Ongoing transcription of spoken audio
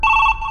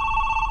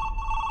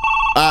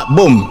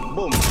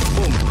Boom.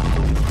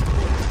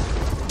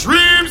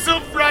 Dreams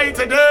of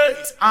brighter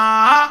days.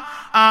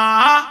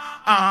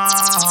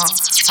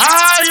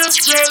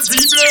 Highest praise be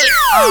blessed.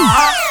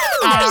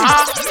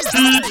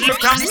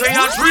 Djtank say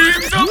a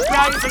dreams of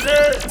brighter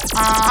days.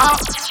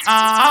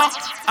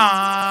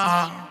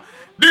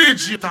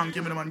 Djtank,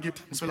 give me the man, give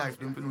thanks for life.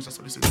 Don't know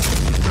so this is.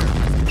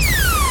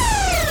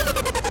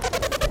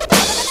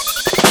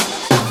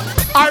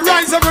 I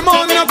rise every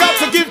morning, I got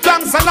to give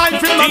thanks and life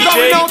in my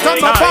going out and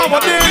my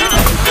forward in.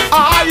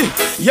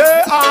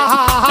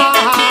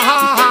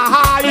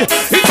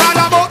 It's all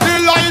about the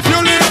life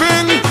you're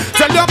living.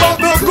 Tell you about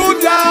the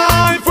good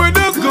life with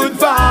the good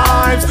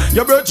vibes.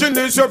 Your virgin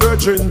is your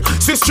virgin,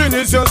 sister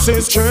is your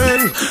sister.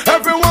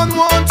 Everyone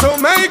want to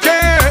make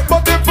it,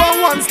 but if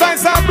for one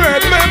slice of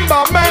bread,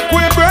 remember, make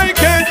we break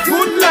it.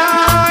 Good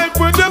life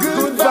with the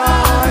good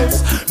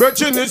vibes.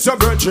 Virgin is your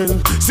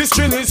virgin,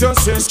 sister is your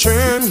sister.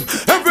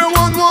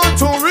 Everyone want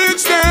to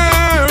reach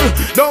there.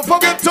 Don't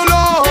forget to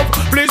love.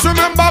 Please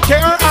remember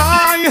care.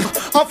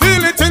 I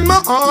feel it in my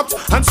heart,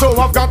 and so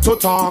I've got to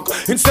talk.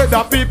 Instead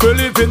of people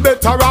living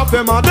better off,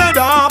 them are dead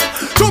up.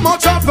 Too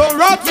much of the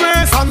rat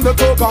race and the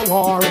tug of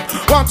war.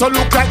 Want to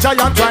look like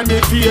giant, try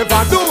me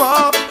favor, do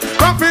up.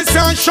 Prophets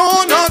and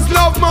shown us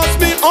love must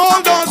be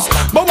all us.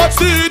 But what's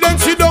the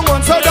evidence? You don't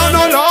want to done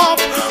no love.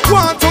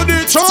 Want to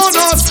dethrone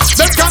us.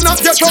 They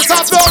cannot get us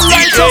off the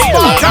righteous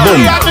path. And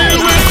we are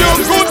dealing with the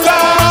good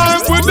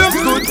life, with the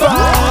good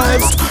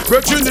vibes.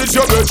 Virgin is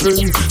your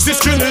virgin,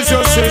 sister is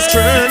your sister.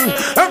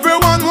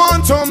 Everyone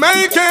want to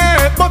make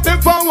it, but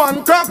if for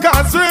one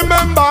crackers,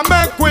 remember,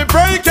 make we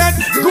break it.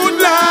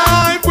 Good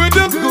life with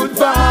the good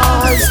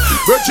vibes.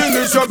 Virgin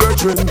is your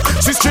virgin,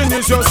 sister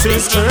is your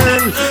sister.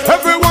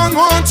 Everyone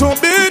want to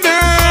be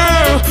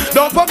there.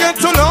 Don't forget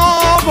to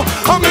love.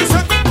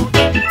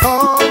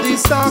 All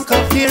these talk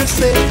of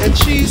hearsay and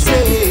she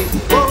say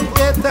won't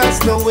get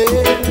us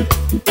nowhere.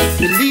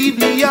 Believe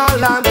me,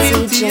 all I'm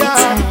guilty of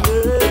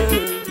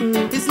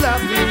is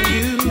loving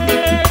you.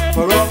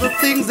 For all the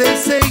things they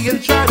say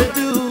and try to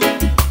do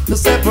to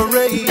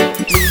separate me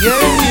and you,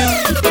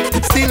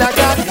 still I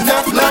got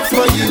enough love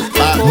for you.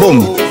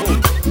 Boom.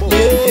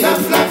 Yeah,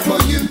 enough love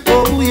for you.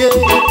 Oh yeah.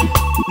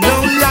 No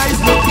lies,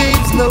 no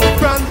games, no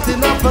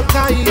fronting of a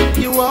kind.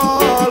 You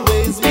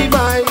always be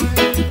mine.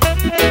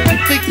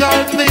 Thick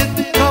or thin,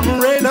 come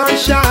rain or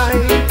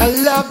shine, I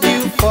love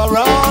you for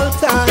all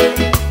time.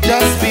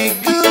 Just be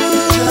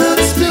good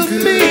to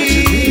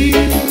me.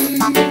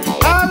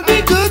 I'll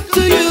be good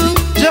to you.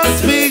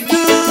 Just be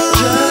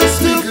good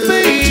to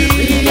me.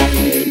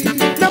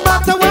 No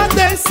matter what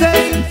they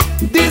say,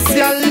 this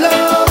your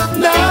love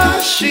now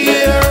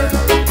share.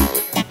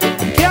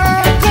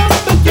 Can't come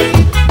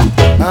between.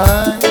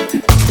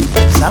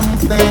 Some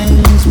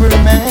things were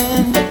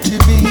meant to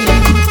be,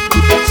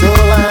 so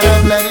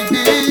I've let it be.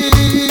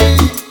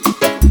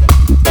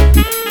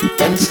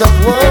 And stop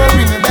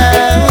worrying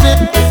about it.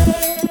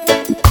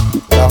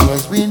 Long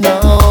as we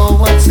know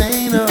what's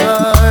in our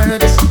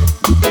hearts,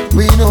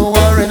 we know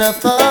we're in our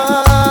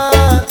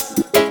thoughts.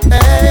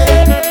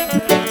 Hey,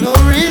 no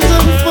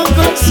reason for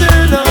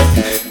concern.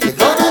 They're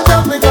gonna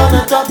talk, they're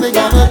gonna talk, they're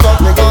gonna talk,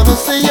 they're gonna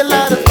say a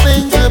lot of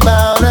things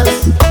about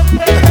us.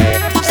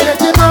 Said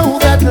you know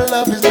that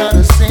love is not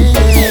a sin,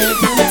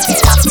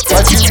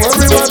 but you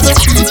worry what the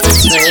people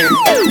say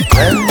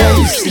when they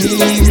see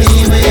me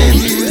with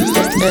you.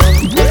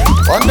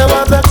 Wonder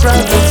what the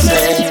crowd will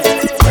say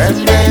when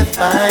they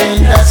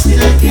find us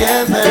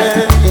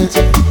together.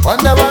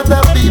 Wonder what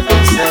the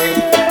people say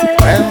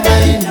when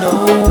they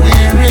know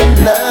we're in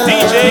love.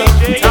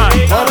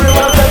 Wonder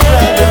what the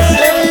crowd will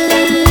say.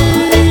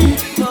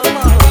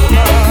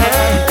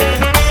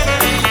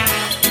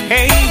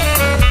 Hey,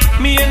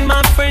 me and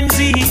my friend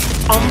Z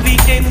on the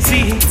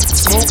NZ,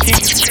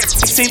 smoking,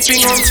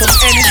 sipping on some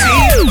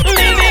energy.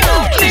 Living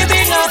up,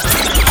 living up,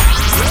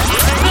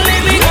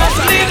 living up,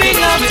 living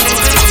up.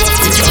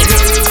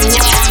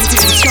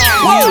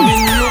 We've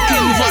been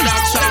looking for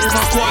that song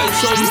for quite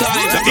some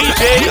time.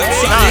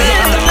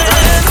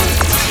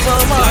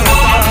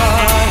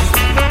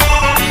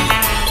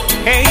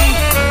 Hey,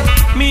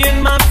 me and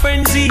my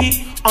friend Z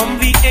on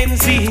the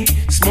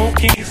NZ,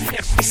 smoking,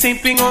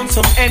 sipping on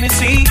some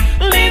energy.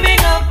 Living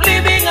up,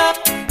 living up,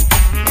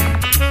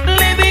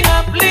 living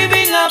up,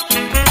 living up.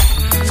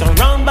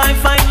 Surrounded by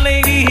fine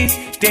ladies,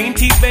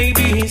 dainty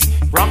babies,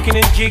 rocking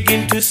and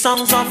jigging to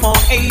songs of all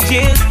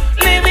ages.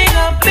 Living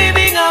up,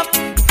 living up,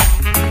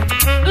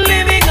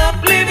 living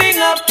up, living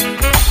up.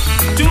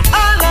 To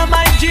all of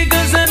my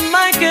jiggers and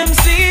my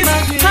MCs,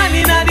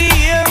 honey, not the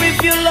air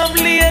if you love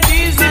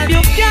ladies. If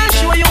you can't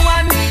show you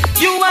want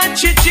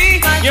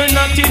chichi, you're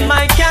not in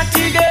my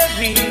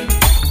category.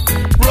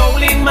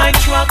 Rolling my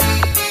truck,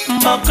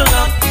 buckle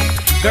up.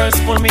 Girls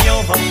pull me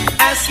over,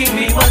 asking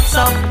me what's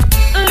up.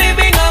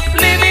 Living up,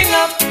 living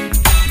up,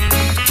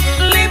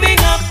 living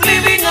up,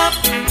 living up.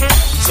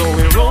 So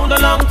we rolled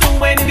along to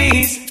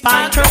Wendy's,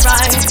 parked her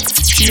ride.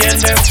 She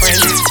and her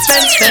friends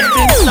then stepped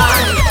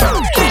inside.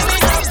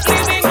 Living up,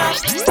 living up,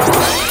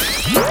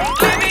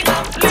 living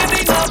up,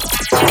 living up.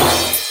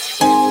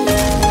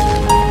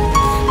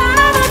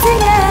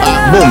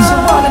 Boom.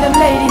 All of them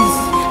ladies.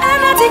 I'm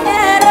not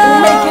together.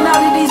 Making out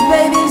with these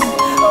babies.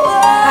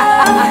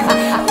 I'm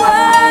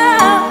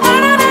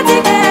not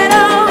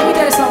together. Let me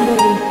tell you something,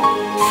 baby.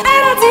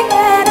 I'm not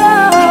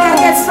together. We gotta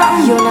get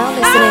something. You're now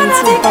listening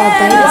to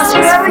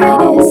Barbados'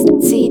 finest,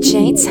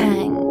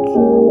 Djtank.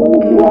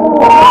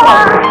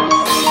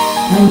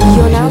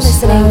 You're now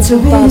listening to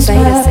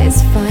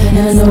Barbados'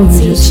 finest,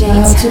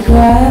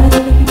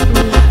 Djtank.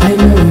 I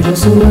know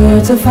just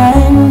where to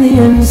find the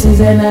answers,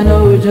 and I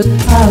know just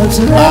how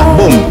to lie.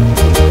 Boom.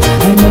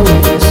 I know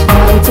just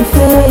how to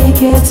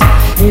fake it,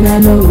 and I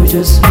know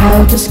just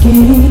how to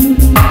scheme.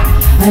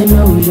 I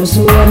know just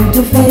when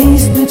to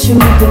face the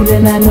truth, and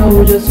then I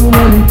know just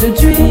when to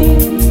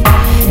dream.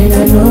 And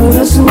I know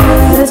just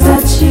where to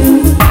touch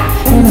you,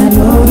 and I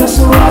know just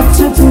what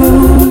to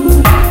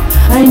prove.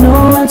 I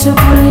know when to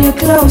pull you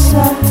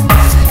closer,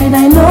 and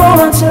I know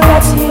when to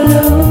let you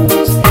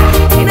loose.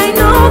 And I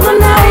know the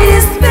night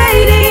is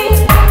fading,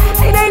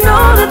 and I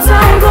know the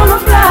time gonna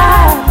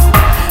fly.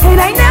 And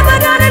I never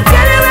gonna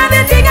tell you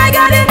everything I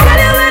gotta tell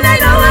you, and I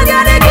know I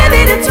gotta give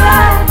it a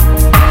try.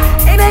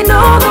 And I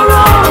know the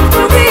road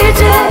to reach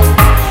it,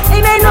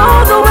 and I know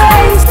the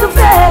ways to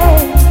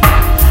fail.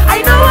 I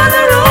know all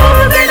the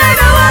rules, and I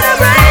know how to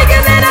break,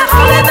 and then I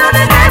only know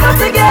the name of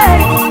the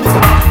game.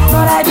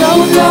 But I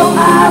don't know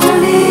how to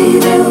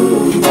leave you,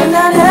 and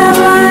I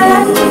never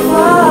let you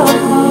fall.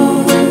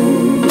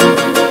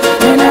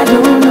 And I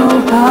don't know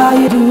how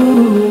you do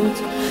it,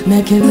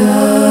 making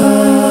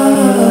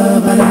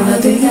love, but I'm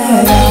not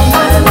together.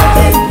 I'm not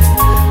together.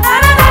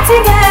 I'm not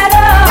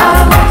together.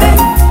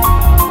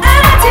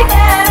 I'm not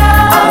together.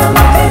 I'm not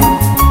together.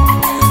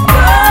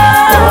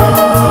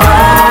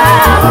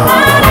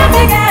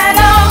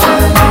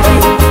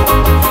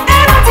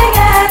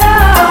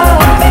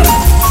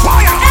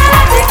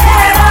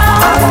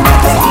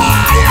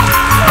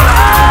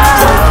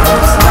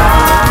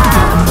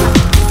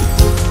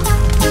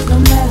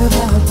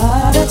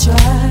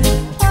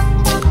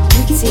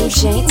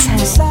 Djtank.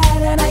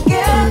 And I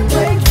can't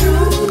break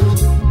through.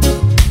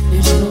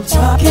 There's no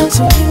talking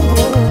to you.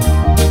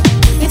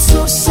 It's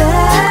so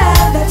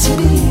sad that you're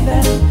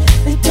leaving.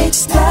 It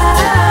takes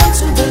time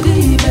to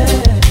believe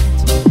it.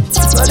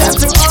 But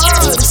after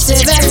all is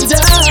said and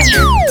done,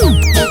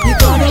 you're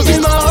gonna be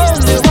my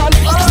only one.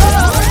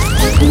 Oh,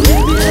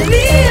 maybe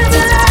live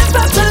a life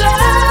after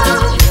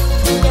love.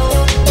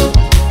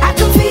 I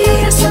can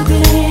feel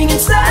something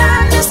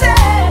inside you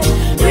say,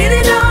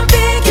 really don't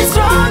think it's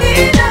strong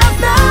enough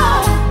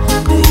now.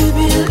 Do you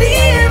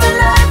believe in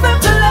life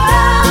after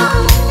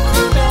love?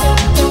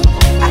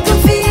 I can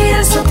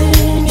feel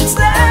something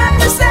inside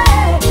you say,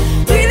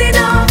 really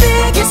don't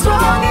think it's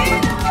strong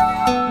enough.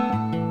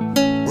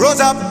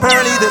 Rose up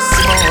early this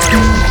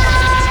morning.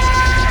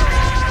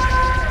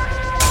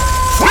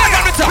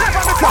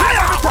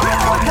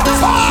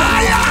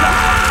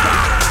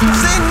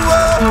 Sing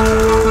whoa.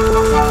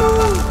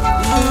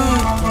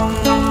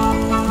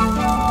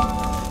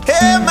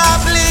 Hear my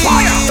plea.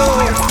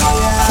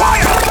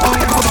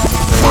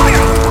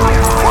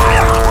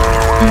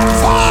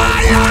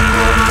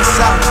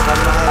 Sound of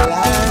my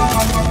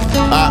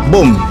life.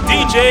 Boom.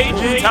 DJ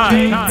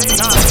Djtank.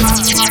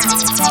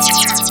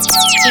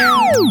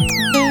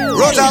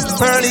 Rose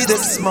up early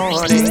this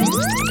morning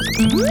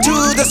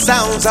to the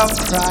sounds of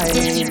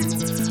crying.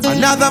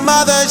 Another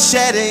mother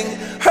shedding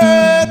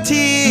her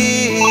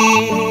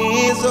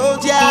tears. Oh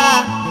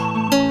yeah,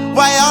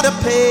 why all the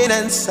pain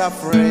and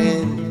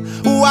suffering?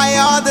 Why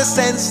all the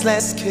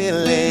senseless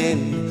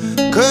killing?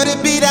 Could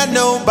it be that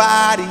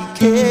nobody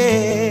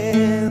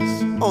cares?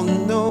 Oh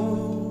no.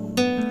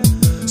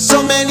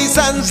 So many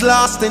sons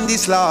lost in the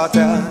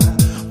slaughter,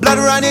 blood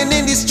running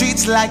in the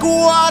streets like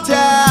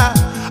water.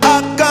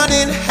 A gun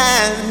in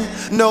hand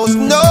knows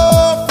no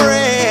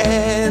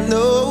friend.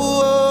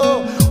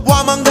 No,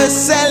 warmongers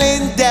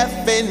selling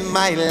death in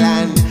my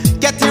land,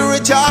 getting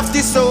rich off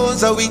the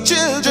souls of we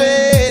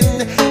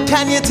children.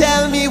 Can you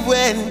tell me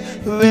when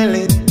will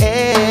it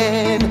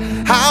end?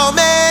 How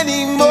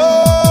many more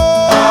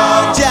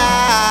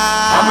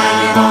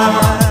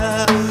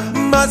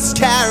must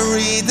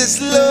carry this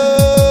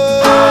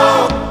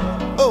load?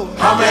 Oh,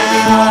 how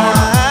many more?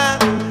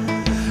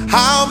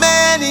 How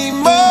many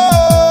more?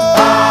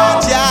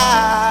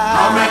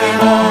 How many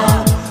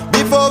more?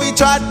 Before we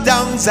trot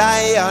down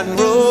Zion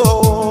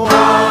Road.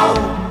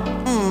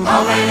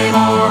 How many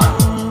more?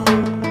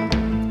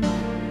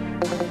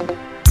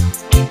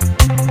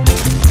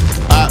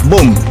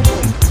 Boom.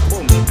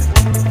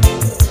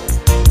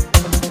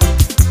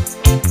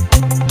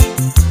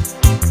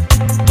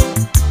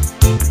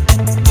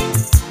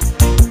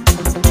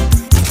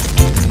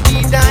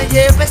 Did I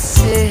ever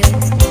say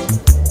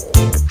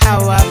how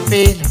I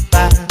feel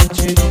about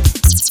you?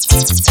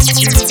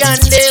 You can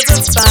never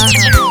find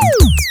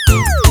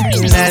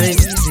that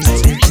easy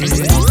to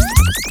do.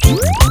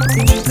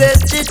 Things that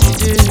you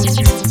do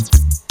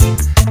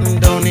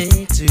don't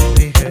need to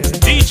be heard.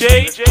 DJ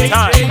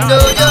Djtank.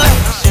 Know your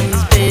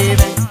actions,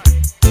 baby,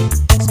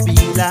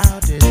 speak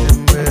louder than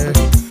words.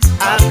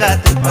 I've got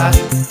the pot,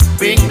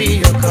 bring me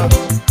your cup,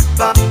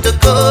 pop the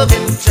cork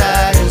and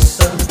try your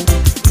son.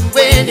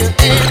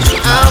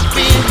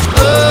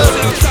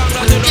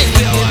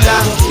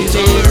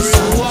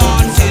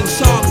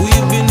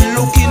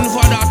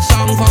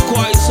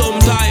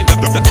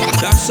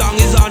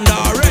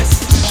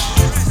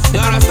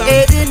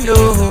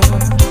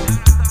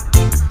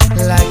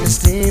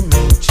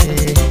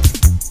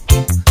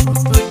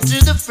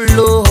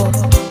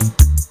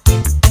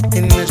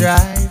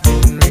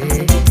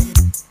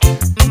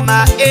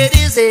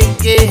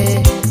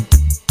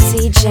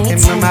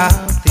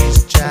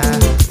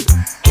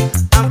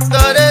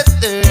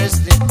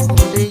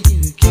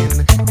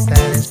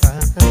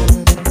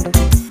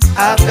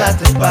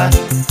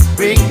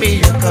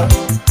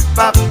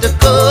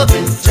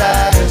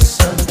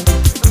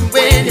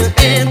 when you're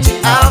empty,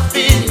 I'll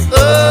fill you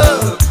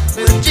up.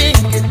 We'll drink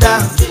it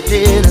down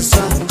till the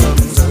sun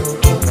comes up.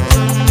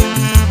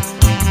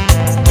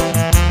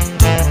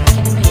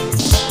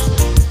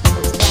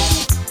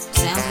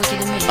 Sounds wicked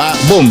to me.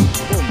 Boom.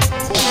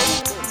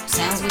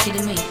 Sounds wicked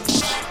to me.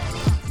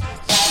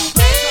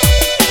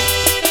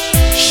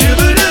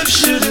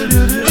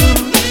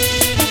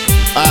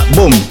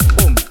 Boom.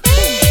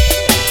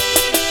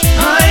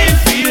 I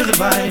feel the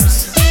vibes.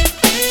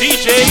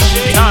 DJ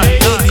Djtank.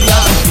 Baby,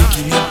 I've been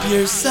picking up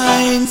your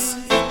signs,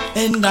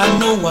 and I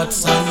know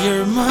what's on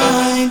your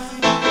mind.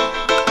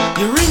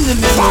 You're in the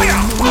middle. No.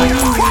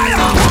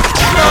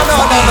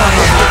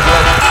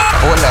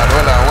 Hold on.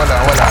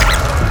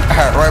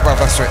 Right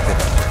back straight there.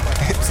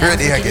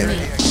 Ready again.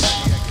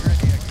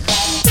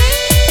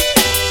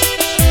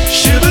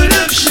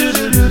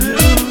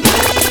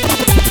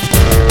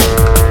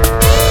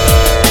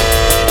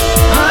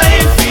 I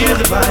feel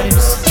the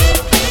vibes.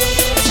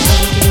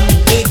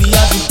 Baby,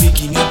 I've been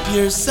picking up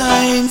your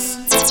signs,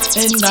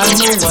 and I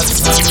know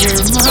what's on your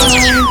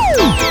mind.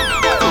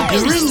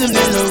 You're in the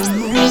mellow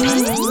mood.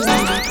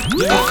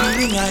 You're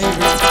feeling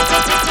irate.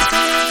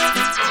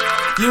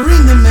 You're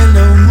in the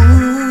mellow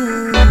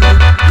mood.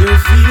 You're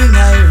feeling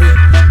irate.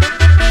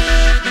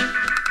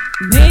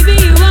 Maybe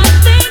you are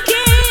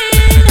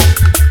thinking,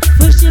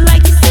 push you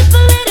like you sip a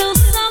little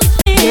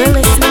something. You're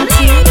listening to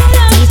Leave it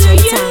up DJ to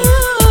you. Time.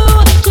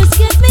 Just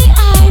get me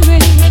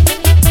irate.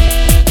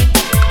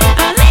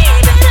 I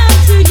leave it up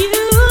to you.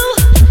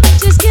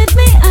 Just get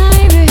me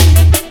irate.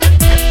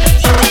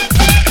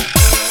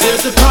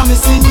 There's a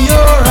promise in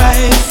your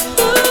eyes.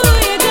 Ooh,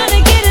 you're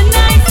gonna get a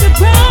nice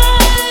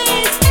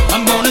surprise.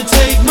 I'm gonna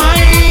take my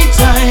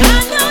time.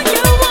 I know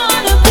you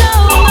wanna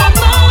blow my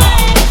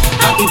mind.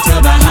 I can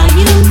tell by how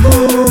you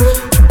move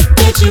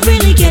that you're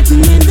really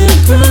getting in the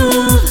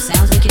groove.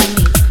 Sounds wicked to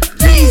me.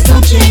 Please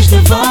don't change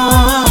the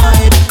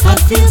vibe. I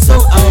feel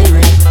so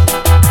irate.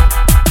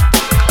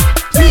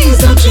 Please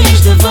don't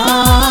change the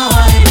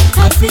vibe.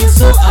 I feel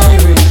so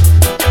irate.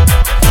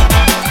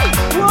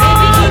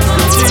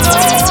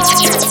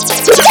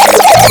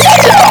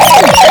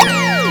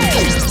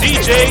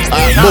 DJ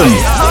Boom.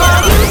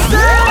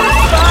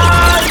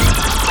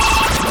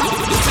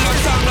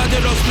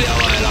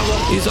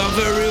 It's a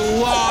very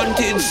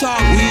wanted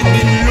song. We've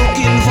been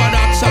looking for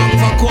that song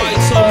for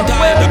quite some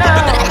time.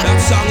 That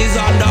song is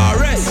under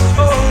arrest.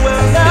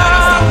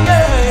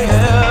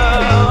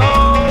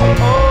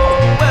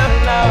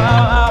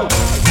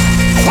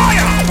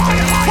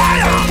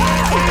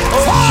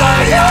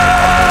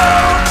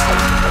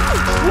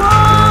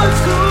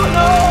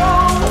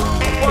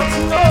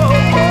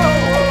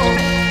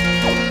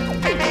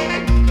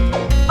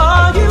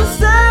 Are you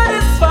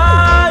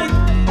satisfied?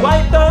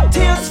 Wipe the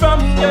tears from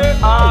your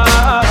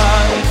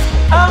eyes.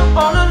 I'm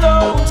all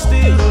alone,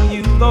 still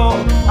you go.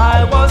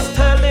 I was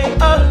telling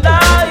a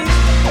lie.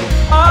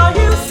 Are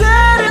you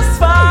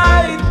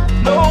satisfied?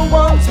 No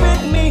one's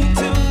with me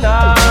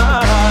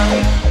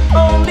tonight.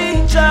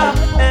 Only Jah,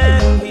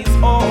 and he's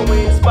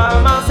always by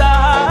my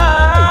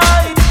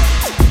side.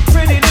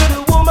 Pretty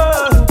little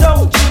woman,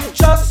 don't you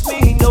trust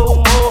me no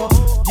more?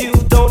 You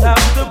don't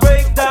have to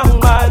break down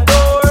my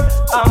door.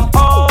 I'm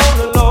all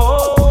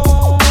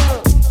alone.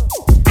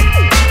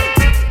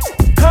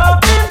 Come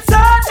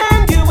inside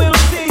and you will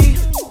see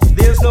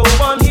there's no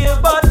one here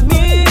but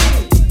me.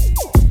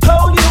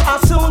 Told you I'll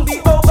soon be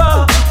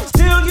over,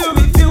 still you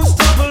refuse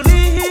to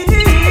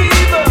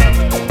believe.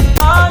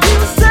 Are you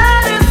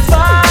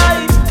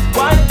satisfied?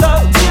 Wipe the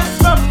tears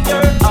from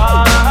your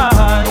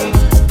eyes.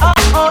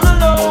 I'm all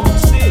alone,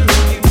 still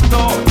you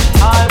know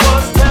I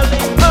was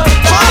telling a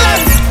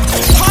lie.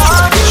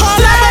 Are you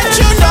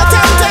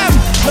satisfied?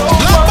 No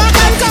one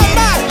can come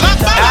back.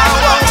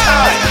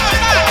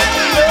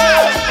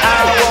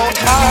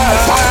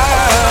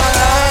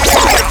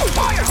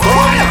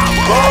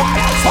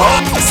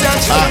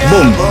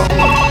 Boom.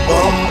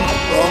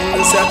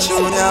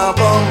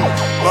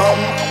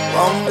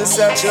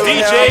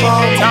 DJ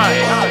Djtank.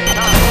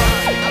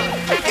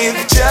 If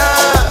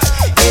Jah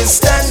is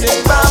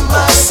standing by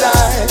my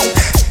side,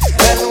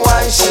 then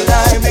why should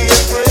I be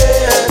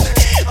afraid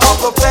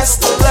of a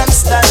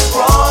pestilence that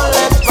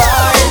crawleth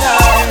by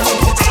night?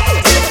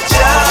 If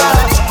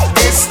Jah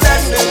is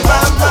standing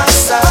by my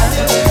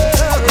side,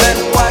 then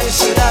why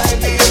should I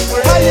be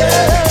afraid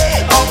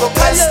of a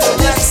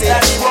pestilence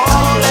that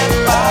crawleth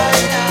by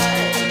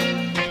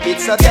night?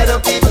 It's a ghetto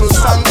people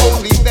song,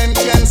 only them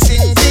can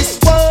sing this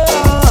one.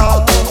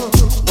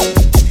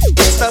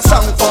 It's the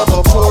song for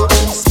the poor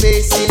who's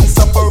facing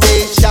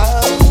separation.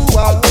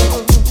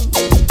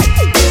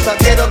 It's the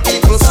ghetto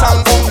people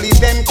song, only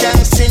them can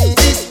sing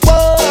this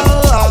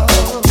one.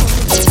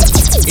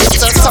 It's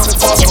the song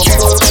for the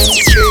poor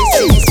who's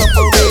facing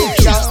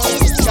separation.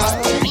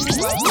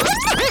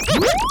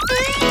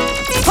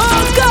 Oh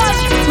God,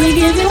 we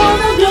give you all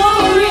the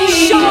glory.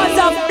 Showers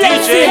of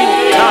blessing.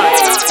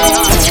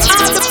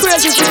 All the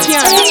praises you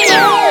can.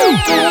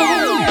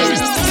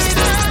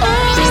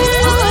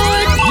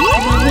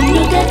 When you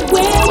look at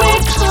where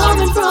we're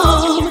coming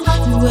from,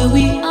 where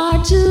we are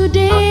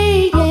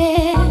today,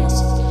 yes,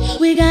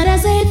 we gotta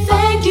say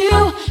thank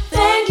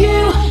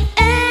you,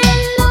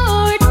 and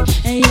Lord,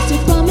 and yes, you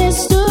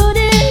promised to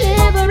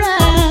deliver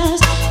us,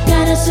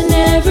 guide us in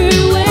every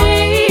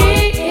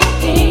way.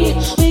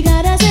 We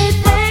gotta say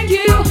thank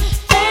you,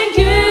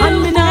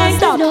 and me not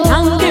stop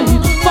thank Him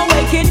for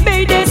waking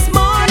me this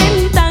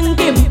morning. Thank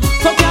Him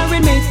for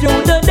carrying me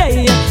through the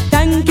day.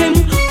 Thank Him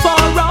for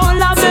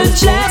all of the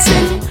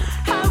blessings.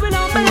 I will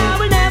not, but I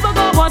will never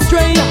go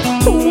astray.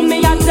 Who me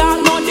a talk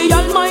about the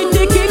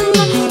Almighty King,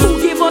 who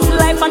give us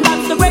life, and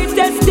that's the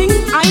greatest thing.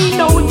 I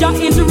know Jah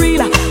is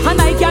real,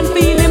 and I can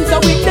feel Him. So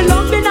with the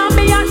love in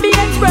me and me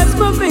express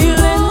my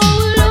feelings.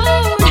 Oh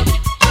Lord,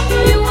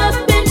 you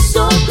have been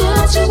so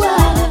good to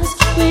us.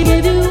 We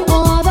give you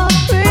all the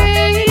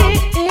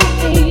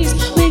praise.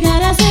 We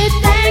gotta say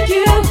thank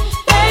you,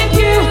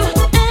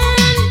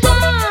 and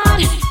God,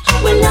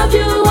 we love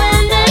you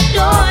and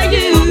adore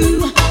you.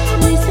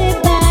 We stay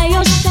by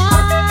your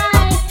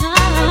side.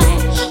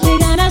 We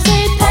gotta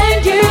say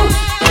thank you.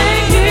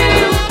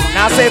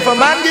 Now say if a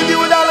man give you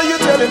a dollar, you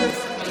tell him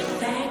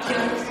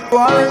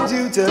warrant,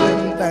 you tell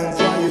him thanks.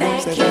 Why you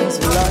don't say thanks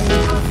for life?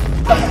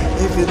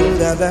 If you do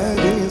that, that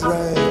is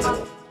right.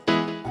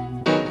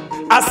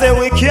 I say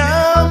we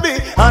can't be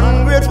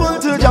ungrateful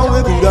to Jah.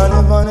 We could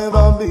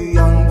never be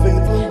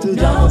unfaithful to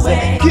Jah. No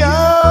way.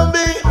 Can't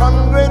be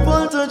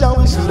ungrateful to Jah.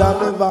 We should have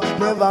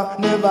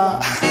never.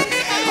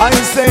 I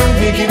say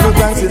we give you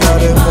thanks in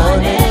the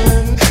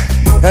morning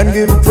and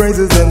give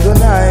praises in the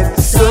night.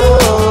 So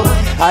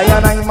I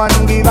and I man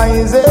give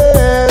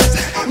praises,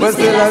 but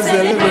still I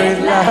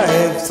celebrate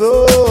life. So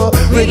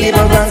we give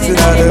our thanks in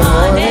the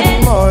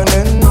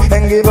morning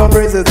and give our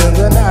praises in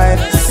the night.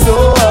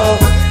 So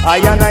I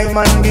and I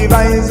man give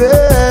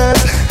praises,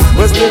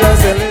 but still I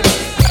celebrate.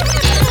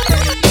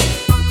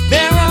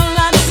 There are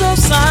lots of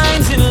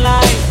signs in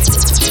life,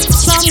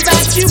 some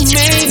that you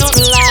may not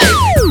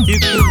like. You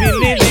could be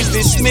living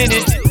this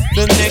minute,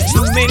 the next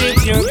minute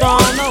you're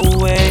gone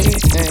away.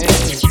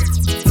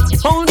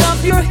 Hold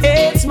up your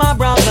heads, my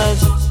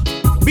brothers.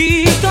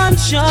 Be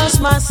conscious,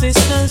 my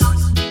sisters.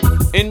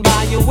 And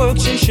by your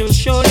works you shall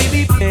surely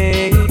be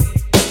paid.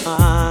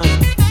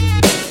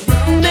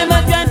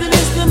 Never try to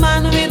miss the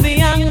man with the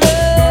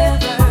anger,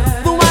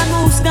 the one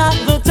who's got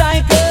the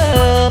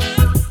tiger,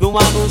 the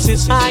one who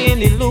sits high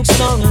and he looks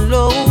down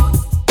low.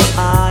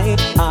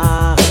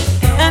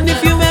 And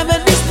if you ever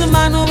miss the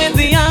man with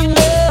the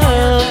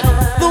anger,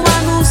 the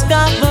one who's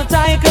got the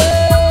tiger,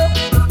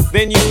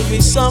 then you'll be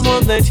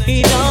someone that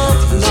he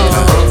don't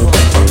know.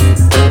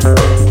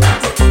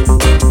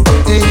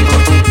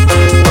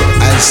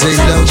 I say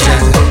love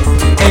Jah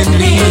and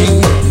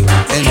leave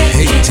and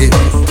hate Him,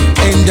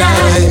 and I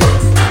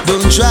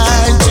don't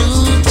try to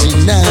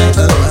deny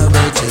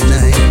about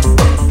tonight.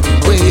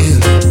 Well,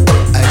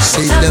 I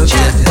say love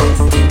Jah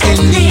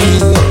and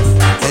leave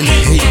and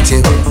hate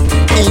Him,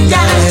 and I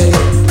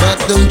but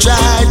don't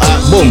try to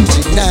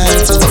deny.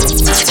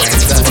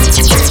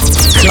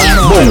 Come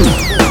on,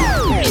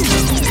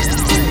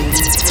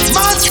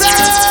 Master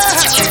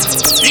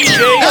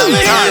DJ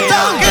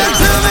talking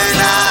to me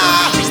now.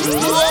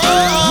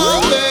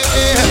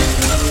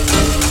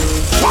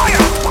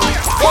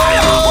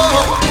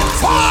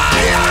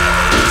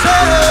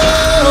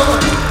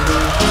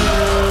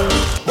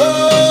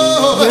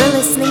 You're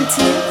listening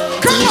to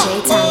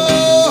Djtank.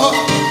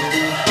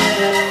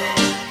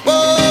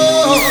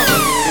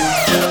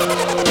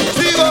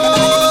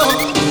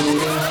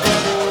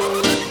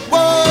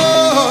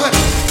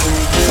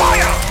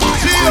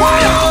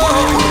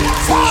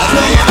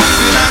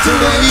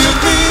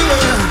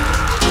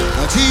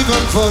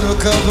 Even for a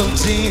cup of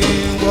tea,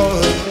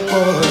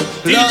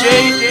 DJ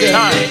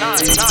Time.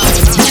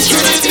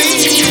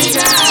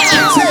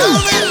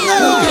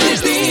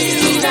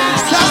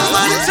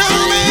 Somebody tell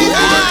me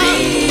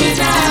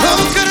who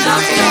could it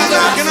be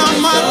knocking on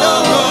my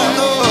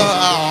door?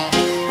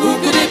 Who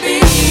could it be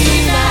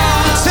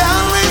now?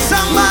 Tell me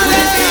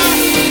somebody.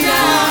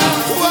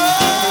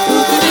 Who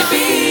could it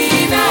be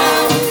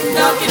now?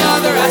 Knocking on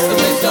the rest of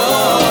the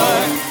door.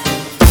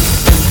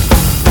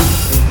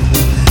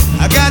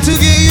 I got to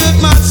give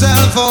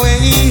myself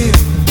away.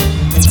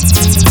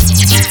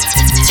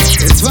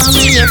 It's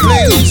finally a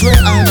place where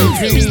I'm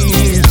free.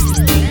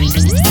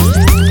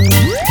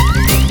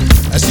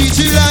 I see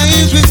two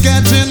lives with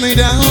getting me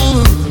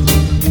down.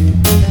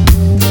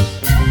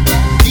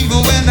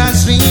 Even when I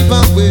sleep,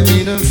 I'm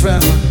weary and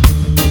frown.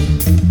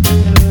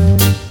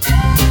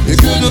 It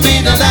couldn't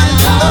be the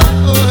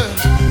landlord,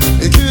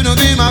 it couldn't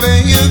be my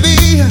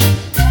baby.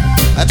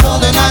 I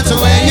told her not to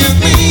wake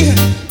me,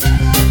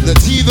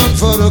 not even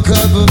for a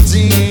cup of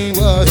tea.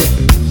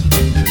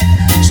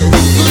 So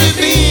who could it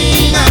be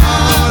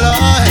now,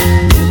 Lord?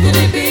 Who could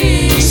it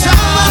be?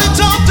 Somebody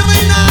talk to me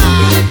now.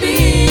 Who could it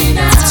be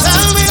now?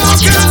 Tell me who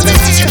could it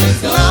be?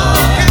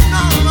 Knocking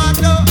on my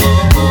door.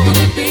 Who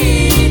could it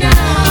be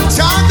now?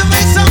 Talk to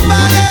me,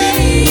 somebody.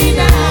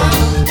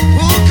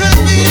 Who could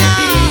it be now?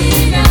 Who could it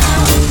be now?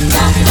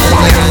 Knocking on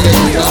my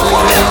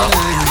door.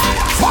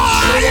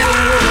 Fire!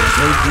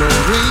 So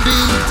glory be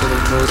to the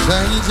Most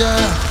High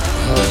Jah,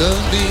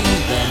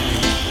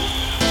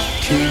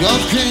 King of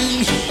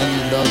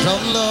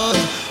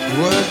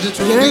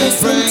You're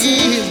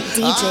listening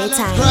to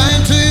Djtank.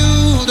 Crying to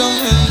you, don't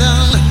end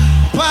down.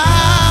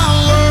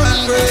 Power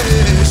and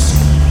grace.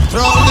 Through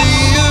all the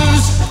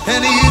years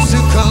and the years to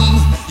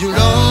come, you'll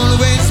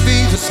always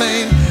be the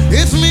same.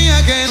 It's me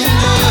again,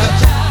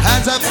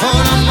 as I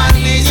fall on my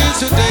knees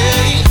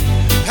today.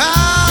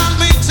 Calm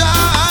me down,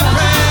 I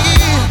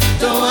pray.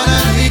 Don't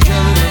wanna be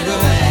carried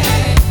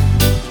away.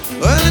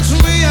 Well, it's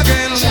me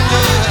again,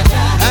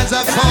 as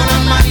I fall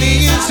on my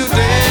knees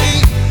today.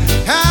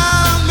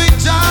 Calm me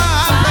down,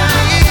 I pray.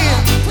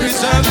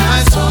 Preserve my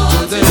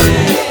soul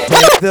today.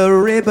 Take the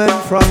ribbon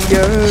from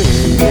your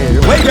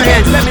hair. Wave your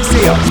hands, let me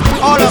see you.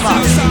 All of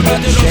us.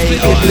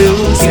 Shake it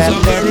loose and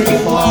let it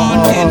fall.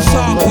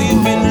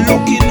 We've been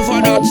looking for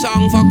that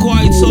song for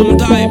quite some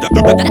time.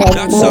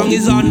 That song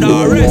is under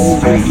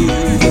arrest.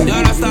 You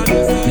understand?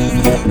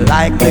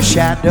 Like the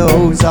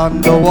shadows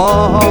on the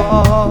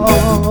wall,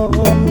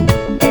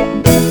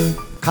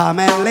 come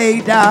and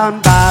lay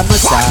down by my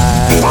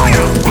side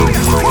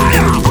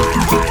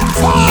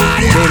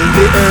till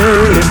the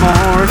early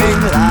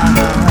morning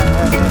light.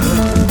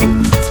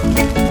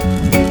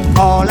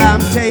 All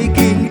I'm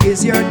taking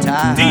is your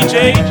time.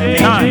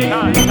 Djtank.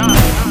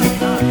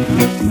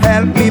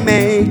 Help me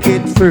make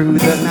it through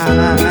the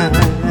night.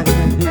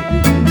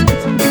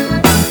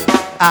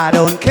 I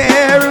don't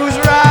care who's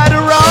right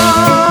or wrong.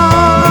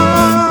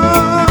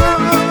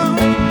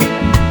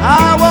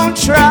 I won't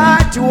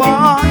try to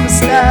understand.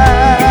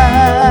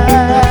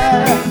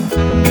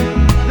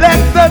 Let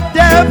the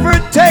devil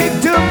take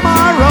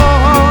tomorrow,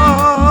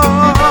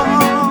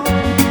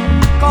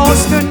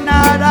 'cause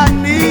tonight I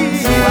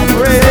need a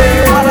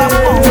break. What I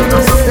want to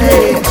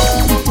say,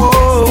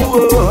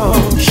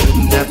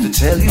 shouldn't have to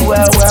tell you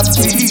how I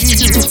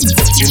feel.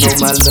 You know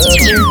my love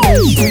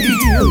is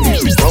real.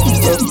 From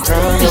the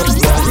crown of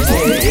my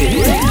head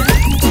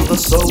to the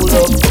sole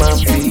of my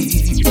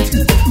feet.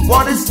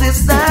 What is this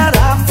that I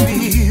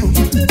feel?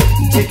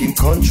 Taking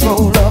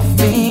control of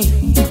me.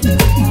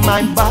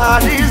 My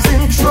body's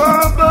in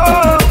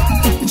trouble.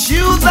 It's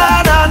you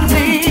that I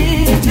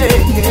need.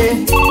 Yeah.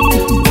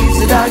 Is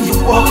it how you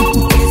walk?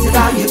 Is it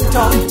how you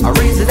talk? Or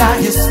is it how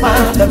you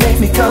smile that make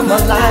me come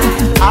alive?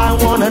 I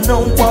wanna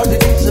know what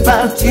it is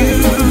about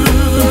you.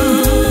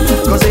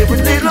 'Cause every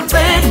little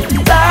thing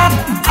that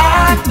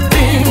I've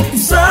been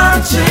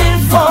searching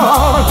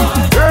for,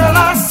 girl,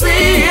 I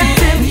see it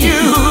in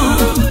you.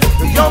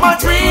 You're my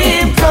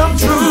dream come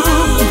true.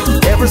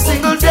 Every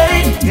single day,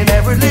 in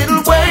every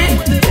little way,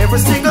 every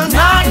single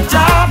night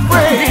I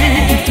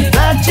pray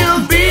that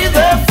you'll be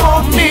there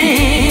for me.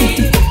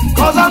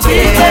 'Cause I'll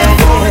be there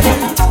for you.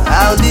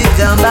 I'll be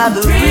down by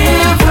the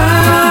river,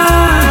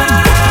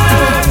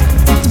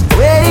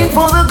 waiting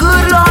for the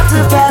good Lord to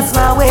pass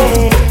my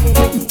way.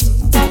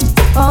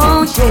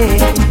 Oh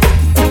yeah,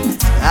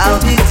 I'll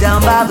be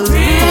down by the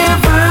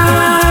river,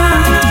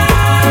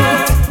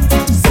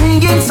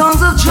 singing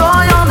songs of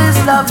joy on this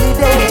lovely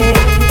day.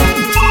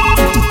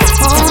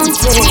 Oh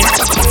yeah,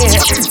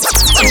 yeah.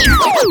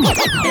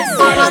 This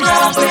little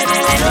girl, pretty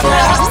little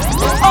girl.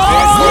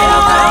 This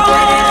little girl,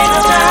 pretty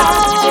little girl.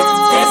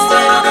 This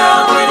little girl,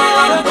 pretty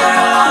little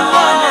girl, I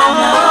wanna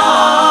know.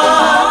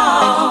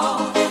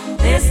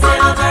 This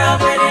little girl,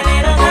 pretty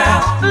little girl.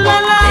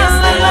 This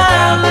little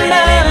girl,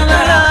 pretty little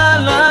girl.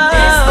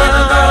 This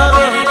little girl,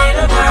 pretty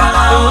little girl,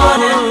 I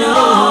wanna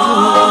know.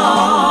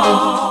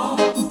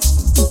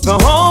 The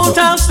whole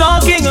town's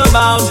talking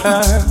about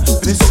her.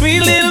 This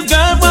sweet little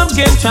girl from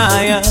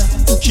Djtank.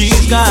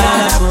 She's got a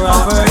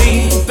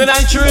property that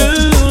I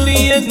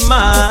truly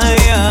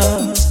admire.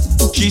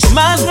 She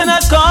smiles when I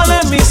call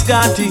her Miss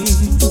Scotty.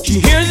 She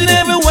hears it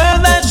everywhere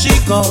that she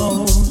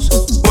goes.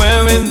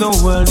 Where in the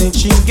world did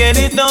she get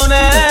it? Don't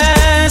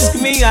ask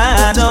me,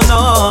 I don't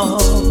know.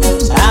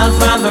 I'll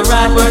find the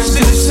right words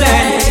to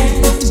say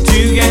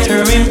to get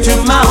her into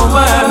my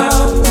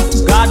world.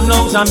 God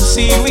knows I'm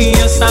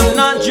serious, I'm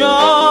not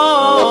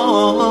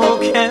joking.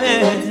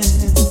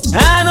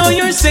 I know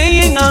you're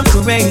saying I'm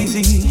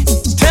crazy,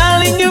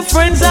 telling your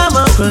friends I'm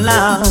a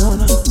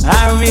clown.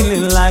 I really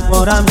like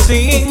what I'm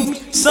seeing,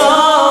 so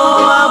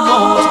I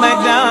won't back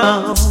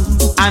down.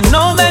 I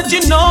know that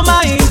you know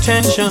my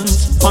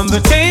intentions. On the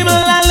table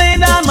I lay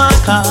down my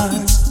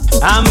card.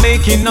 I'm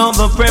making all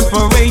the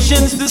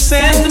preparations to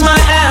send my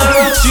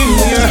arrow to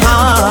your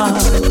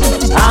heart.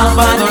 I'll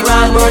find the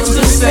right words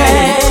to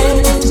say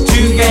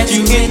to get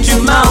you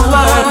into my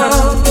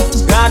world.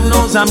 God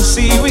knows I'm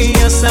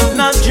serious, I'm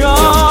not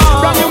joking.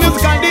 From your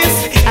music on this,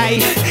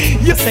 hey,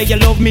 you say you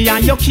love me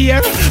and you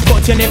care,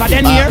 but you never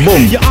then here.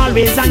 You're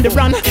always on the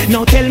run.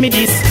 Now tell me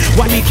this,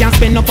 why we can't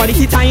spend no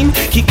quality time?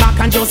 Kick back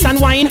and just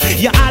unwind.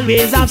 You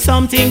always have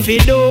something to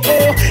do.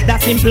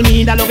 That simple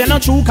mean that love you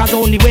not true, 'cause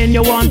only when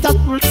you want to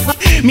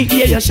me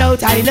hear you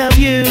shout I love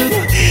you.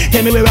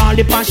 Tell me where all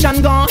the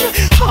passion gone,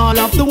 all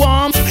of the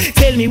warmth.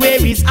 Tell me where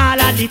is all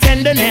of the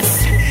tenderness.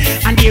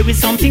 And there is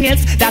something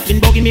else that's been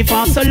bugging me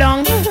for so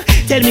long.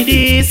 Tell me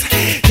this,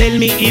 tell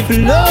me if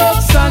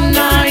love's so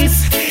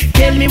nice.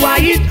 Tell me why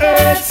it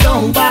hurts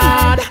so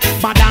bad.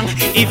 Badang,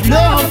 if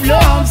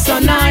love's so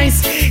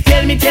nice.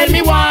 Tell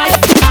me why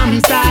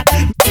I'm sad.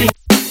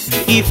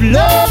 If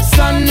love's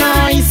so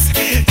nice,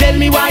 tell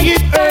me why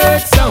it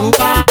hurts so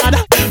bad.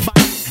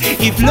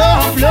 If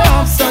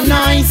love's so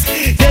nice,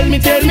 tell me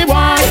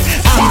why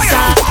I'm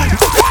sad.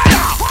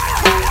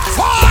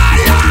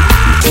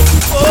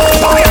 Oh,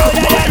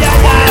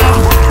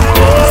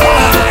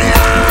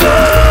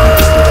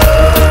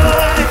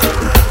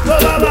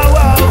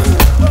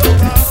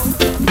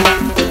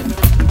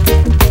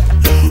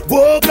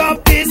 woke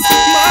up this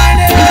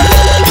morning.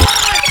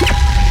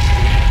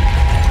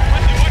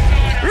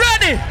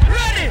 Ready.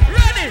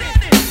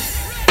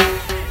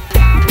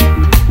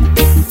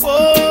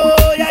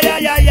 Oh,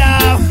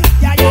 yeah.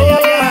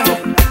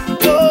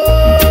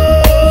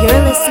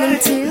 You're listening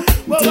to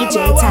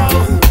Djtank.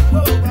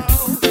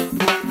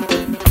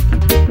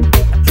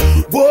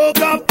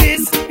 Woke up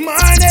this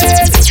morning, I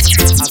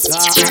saw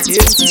a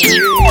empty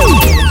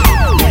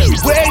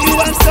where you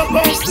were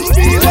supposed to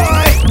be, boy. I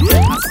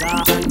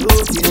saw a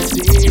looking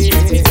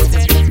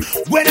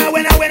face. When I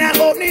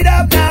open it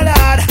up now,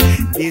 Lord,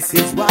 this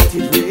is what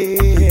it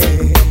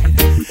read.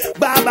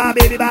 Bye-bye,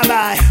 baby,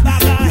 bye-bye.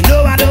 You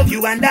know I love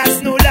you and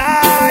that's no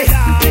lie.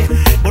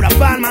 But I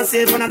find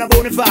myself another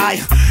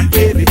bonafide.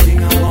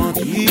 Everything I want,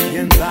 you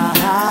can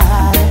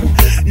buy.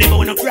 Never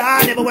wanna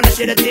cry, never wanna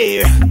shed a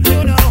tear.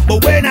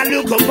 But when I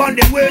look upon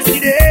the words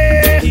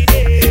today,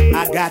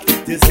 I got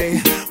to say,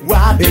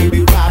 why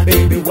baby,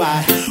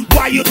 why?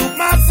 Why you took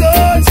my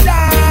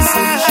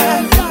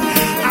sunshine?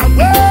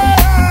 Why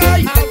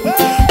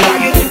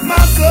you took my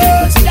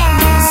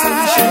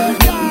sunshine?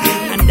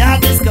 And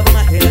darkness cover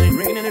my head and it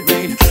rain and it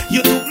rain.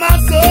 You took my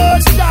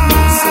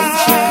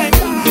sunshine.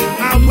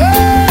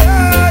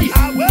 Why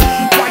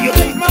you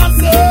took my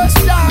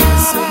sunshine?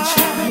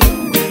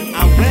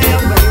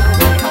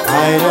 I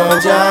know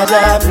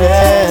Jaja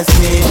bless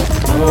me.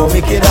 No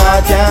wicked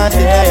heart can't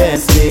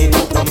test me.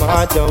 No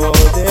matter how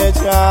they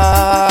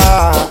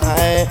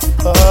try.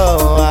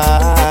 Oh, I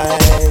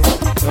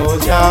know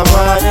Jah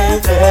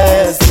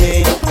manifest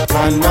me.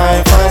 And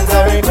my fans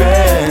are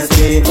regress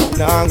me.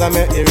 Longer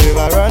make the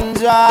river run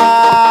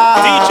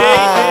dry. DJ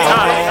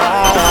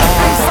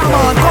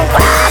Someone come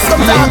fast,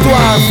 come down to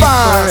our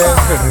fans.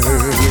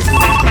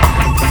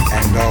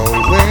 And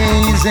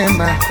always in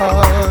my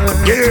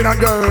heart. Yeah,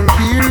 girl.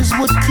 Here's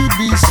what could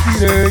be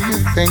sweeter. You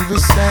think the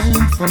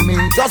same for me.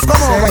 Just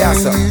come over here,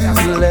 sir.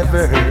 You'll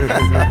ever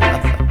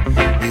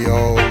be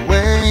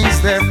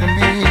always there for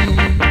me.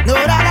 No,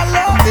 that I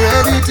love I'm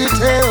ready to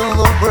tell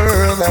the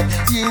world that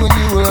you and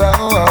you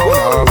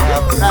alone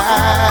have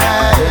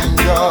pride and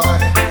joy.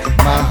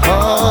 My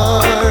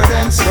heart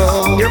and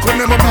soul. You could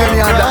never be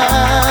any other.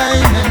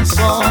 Rhyme and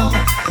song.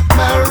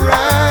 My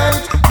right,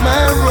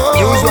 my wrong.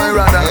 Use one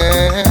rather.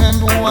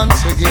 And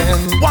once again,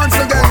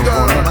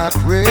 girl. On my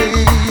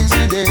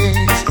crazy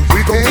days,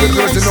 we come to the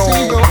girl to know.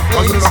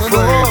 I'm not afraid.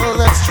 All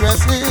that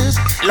stress is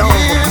love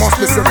must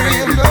be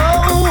surrendered.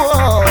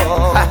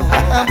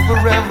 I'm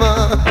forever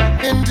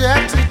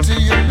indebted to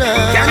your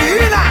love. Can you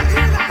hear that?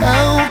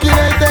 How can I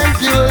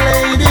thank you,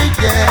 lady?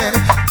 Yeah,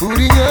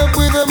 putting up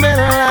with a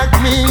man like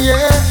me.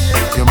 Yeah,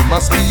 you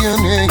must be an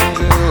angel.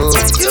 You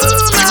must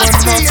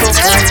be an angel.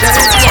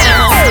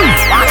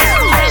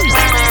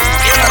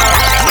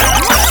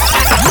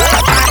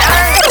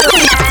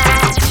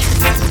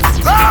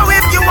 Go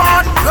if you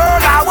want,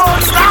 girl, I won't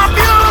stop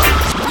you.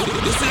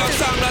 This is a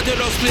song that you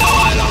just play a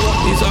while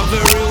ago. It's a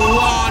very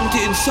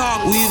wanted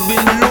song. We've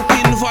been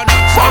looking for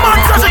that song for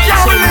quite some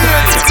time.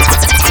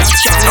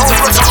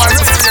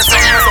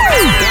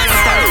 That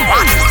song is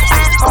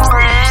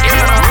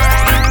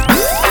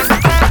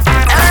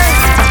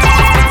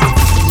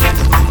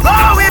Go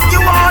if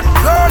you want,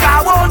 girl,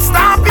 I won't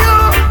stop you.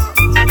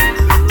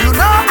 You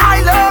know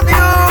I love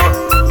you,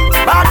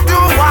 but do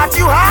what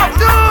you have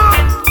to.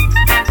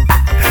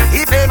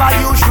 If ever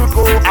you should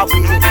go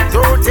away,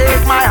 don't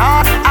take my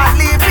heart and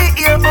leave me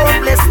here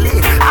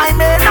hopelessly. I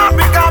may not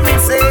become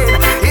insane.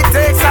 It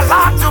takes a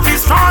lot to be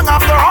strong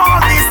after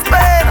all this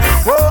pain.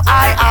 Oh,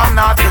 I am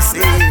not the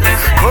same.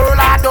 Girl,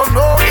 I don't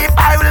know if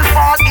I will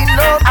fall in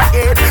love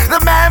again. The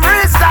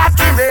memories that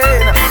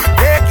remain,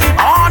 they keep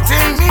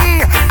haunting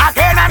me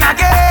again and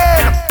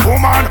again.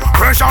 Woman,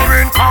 pressure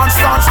in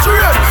constant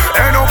strain.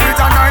 End up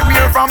with a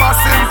nightmare from a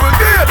simple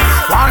date.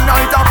 One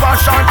night of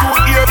passion to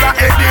hear the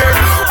headache.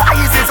 Why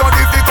is it so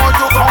difficult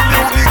to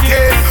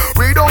communicate?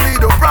 We don't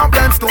need the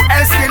problems to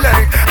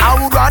escalate. I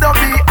would rather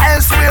be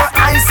elsewhere,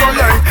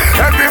 isolate.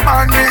 Every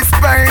man needs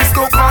space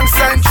to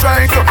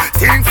concentrate.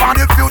 Think for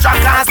the future,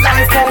 cause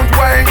life won't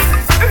wait.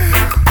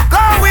 Go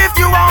if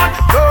you want,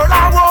 girl,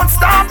 I won't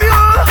stop you.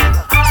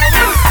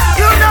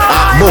 You know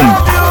I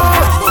love you.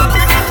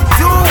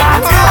 Do what you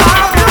have to.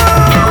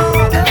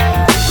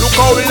 Look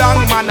how long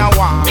man I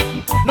want,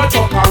 no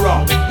talk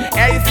around.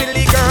 Hey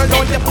silly girl,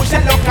 don't you push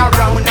and look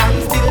around.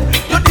 And still,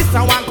 you this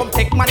and one come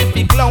take my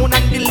big clown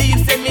and believe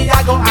say me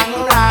I go hang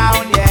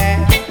around,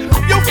 yeah.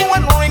 You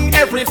phone ring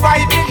every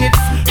 5 minutes.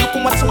 Look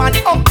how much man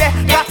up there,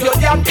 got your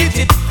damn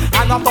digits.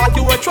 And I thought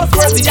you were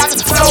trustworthy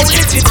and so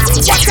legit.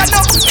 What you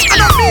know? I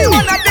don't mean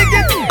wanna dig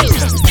it.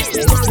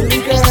 Silly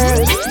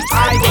girl, I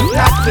was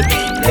not to be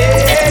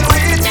played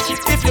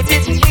with. If you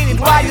didn't mean it,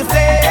 why you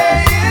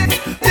say?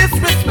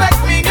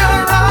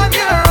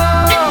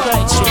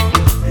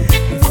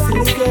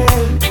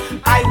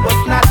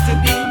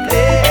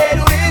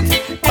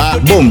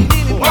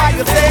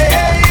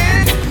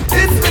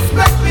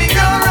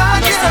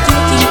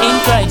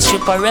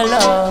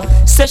 Cinderella.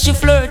 Says she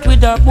flirt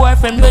with her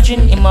boyfriend,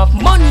 virgin him of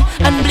money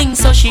and bling,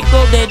 so she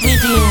go bed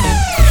with him.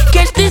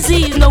 Catch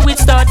disease, now it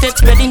started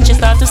spreading. She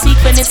start to seek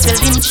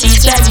penicillin,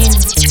 she's dying.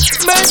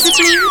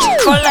 Mercifully,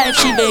 for life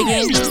she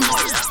begging.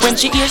 When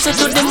she hears her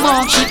to the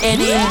mark, she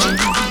heading.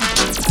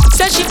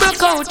 Says she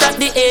broke out at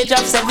the age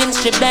of 7,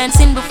 strip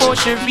dancing before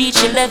she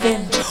reached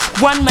 11.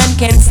 One man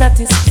can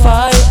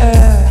satisfy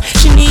her.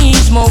 She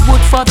needs more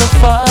wood for the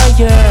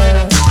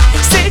fire.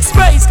 Sex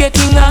price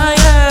getting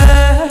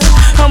higher,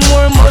 and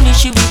more money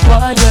she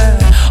require.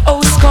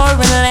 Oh, score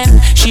and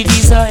land she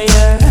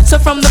desire. So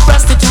from the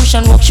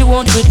prostitution work she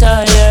won't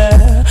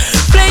retire.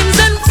 Flames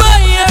and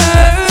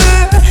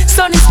fire,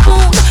 sun is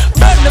cool,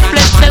 burn the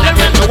flesh, tell her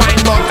and the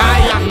wine. But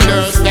I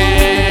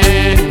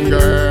understand,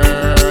 girl.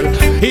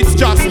 It's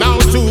just now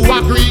to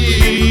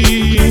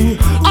agree.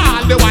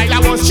 All the while I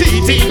was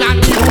cheating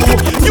on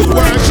you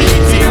were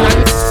cheating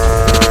on.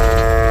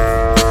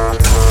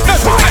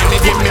 Every time they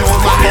give me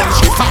home my mom,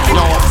 she find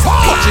out.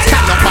 But she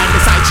stand up on the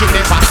side, she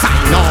never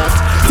sign out.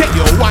 Tell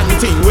you one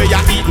thing where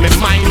you eat me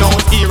mind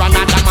out. Here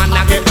another man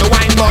I get the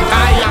wine, but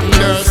I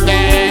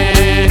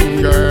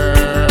understand,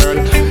 girl.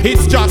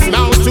 It's just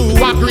now to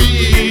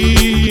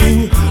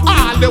agree.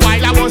 All the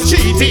while I was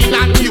cheating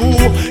on you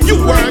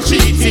were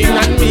cheating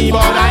on me,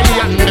 but I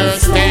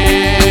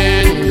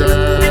understand,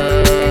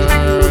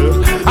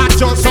 girl. I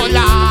just a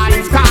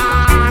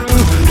lifetime.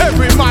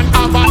 Every man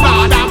have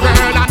another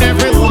girl and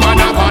every woman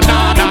have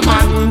another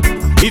man.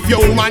 If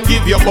your woman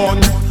give you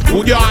bun,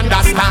 would you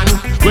understand?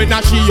 When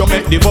I see you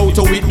make the vow with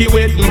the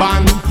wedding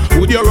band,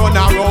 would you run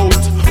her out?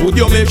 Would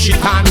you make she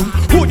tan?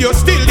 Would you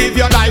still live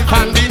your life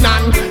hand in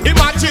hand?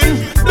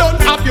 Imagine, don't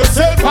have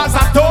yourself as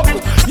a top.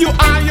 You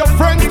and your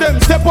friends them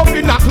step up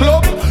in a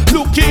club,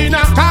 look in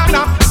a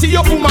corner, see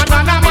your woman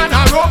and a man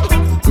a rub.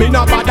 Me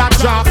no bother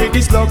traffic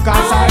this love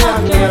cause I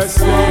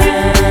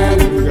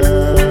understand,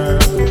 girl.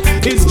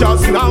 It's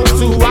just now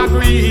to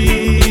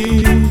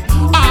agree.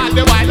 All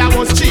the while I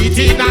was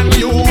cheating on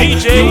you were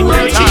cheating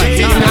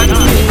on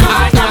me.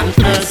 I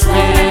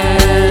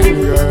understand,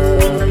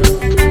 girl.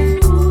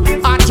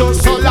 I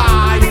just a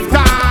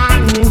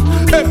lifetime.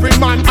 Every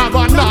man have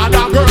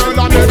another girl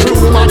and every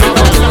woman have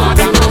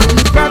another man.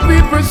 But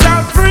people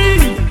shout free,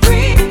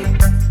 free.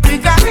 We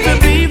got to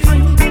be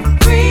free,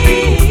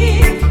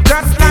 free.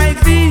 Just like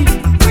thee,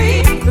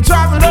 free. To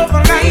travel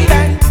over land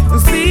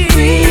and sea.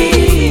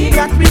 Free.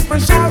 Got people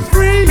shout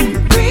free,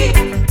 free.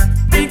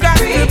 We got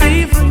to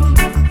be free,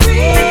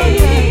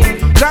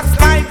 free. Just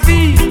like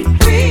thee,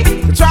 free.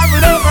 To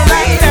travel over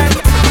land and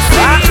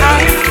sea.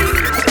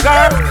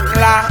 Girl,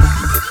 I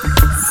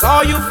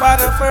saw you for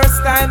the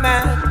first time,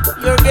 man.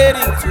 You're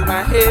getting to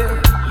my head.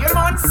 You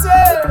know what I'm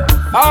saying?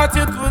 Thought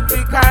it would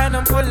be kind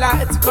of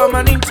polite to come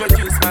and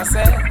introduce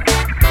myself.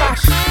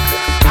 Gosh,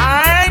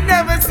 I ain't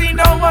never seen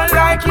no one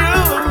like you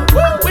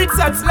with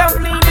such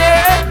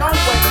loveliness. No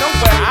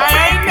way.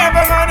 I ain't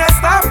never gonna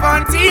stop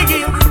until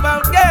you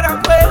about get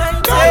away.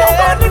 Girl, I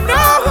wanna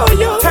know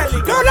you.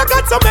 Girl, I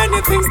got so many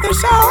things to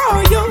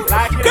show you.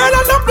 Girl,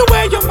 I love the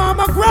way your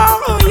mama grow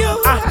you.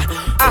 Girl,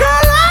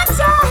 I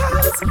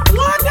just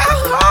wanna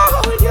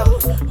hold you.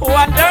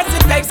 What does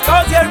it take?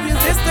 Cause you're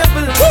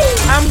irresistible.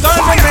 I'm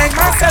gonna make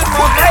myself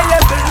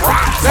available.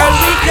 Girl,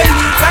 we can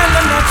meet on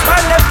the next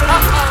level.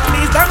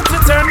 Please don't you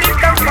turn me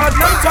down for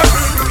no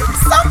trouble.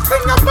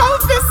 Something about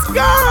this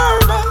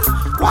girl,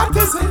 what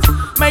is it?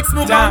 Makes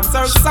me want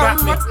her so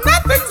much.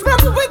 Nothing's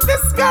wrong with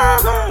this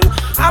girl.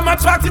 I'm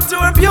attracted to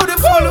her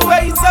beautiful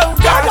ways, so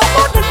girl, I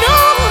wanna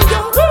know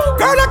you.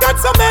 Girl, I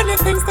got so many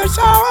things to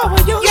show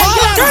you.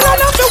 Girl, I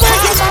love the way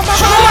you mama.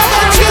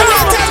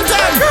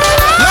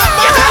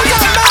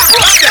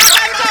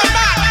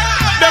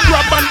 Them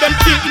rob and them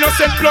kill,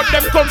 innocent blood,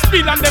 them come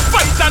spill and them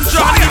fight and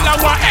draw. Nila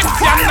wa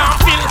empty and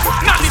not fill.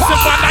 Now listen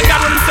for that guy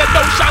when he said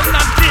thou shall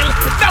not kill.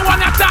 That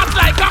one attack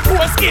like a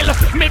cool skill.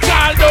 Me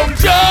call down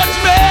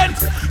judgment.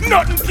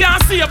 Nothing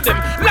can save them.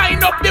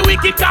 Line up the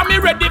wicked, cause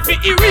me ready for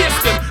erase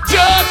them.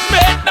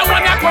 Judgment, the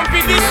one that come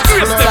for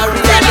disgrace them.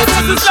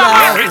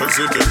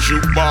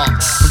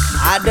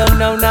 I don't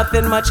know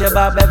nothing much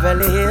about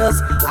Beverly Hills.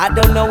 I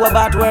don't know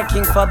about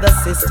working for the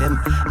system.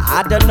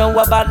 I don't know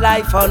about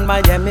life on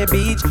Miami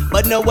Beach,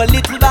 but know a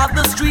little about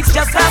the streets.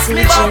 Just ask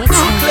me about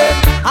Brooklyn.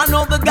 I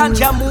know the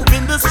ganja move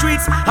in the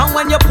streets, and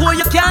when you're poor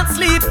you can't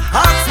sleep.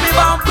 Ask me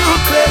about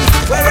Brooklyn,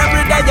 where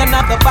every day you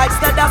have the vibes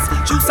that us.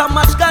 Choose so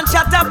much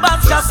gunshot to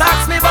bust. Just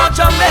ask me about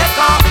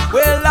Jamaica,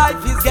 where life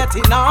is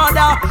getting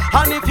harder.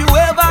 And if you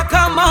ever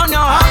come on, you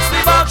ask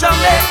me about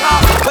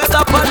Jamaica, where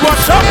the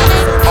police up.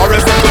 Or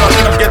else I'm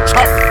gonna get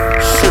chopped.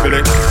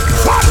 Shivering.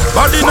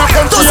 Body not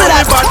come to you,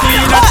 body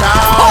in a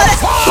town.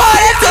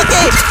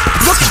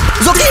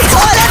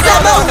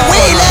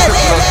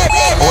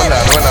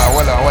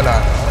 Hold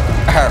on.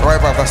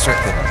 Right back straight.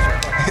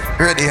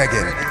 Ready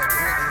again.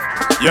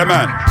 Yeah,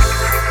 man.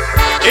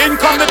 In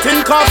come the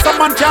thing cause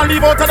someone can't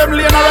leave out of them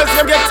lane or else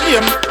them get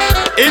tame.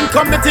 In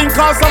come the thing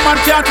cause someone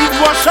can't even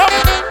wash up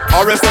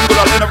or else them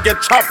gonna end up get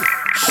chopped.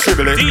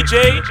 Shibble.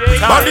 DJ.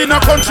 Body in a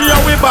country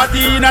and we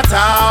body in a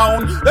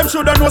town. Them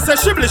shoulda know say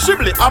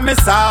shibble I'm a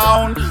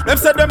sound. Them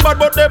say them bad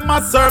but them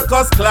a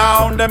circus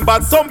clown. Them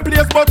bad some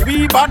place but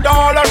we bad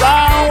all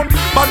around.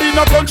 Body in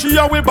a country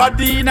and we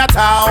body in a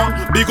town.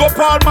 Big up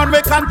all man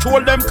we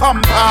control them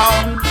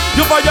compound.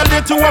 You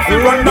violate you have to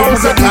run down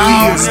the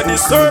town. You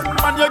this certain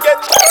man you get.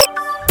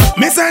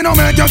 Me say no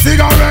make your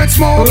cigarette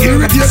smoke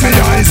irritate me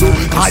eyes.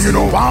 And you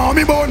know how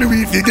me born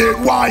if you get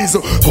wise.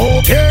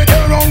 Cocaine,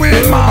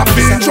 heroin,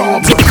 morphine,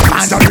 drugs.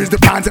 And there is the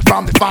plant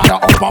from the fire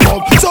up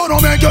above. So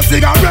don't make your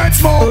cigarette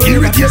smoke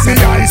irritate me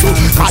eyes.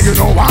 And you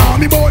know how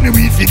me born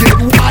if you get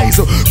wise.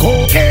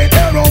 Cocaine,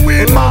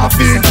 heroin,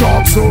 morphine,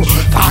 drugs.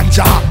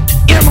 Ganja,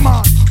 yeah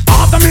man.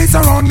 After me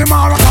surround the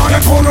marathon,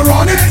 they gonna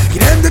run it.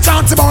 Give them the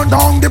chance to burn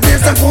down the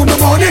place, they gonna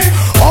run it.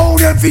 How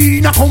them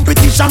feel in a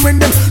competition when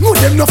them know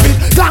them no fit.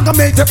 Ganga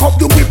make take up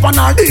the whip and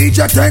our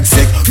DJ Djtank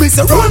sick. Me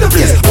surround the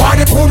place, why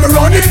they gonna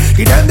run it?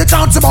 Give them the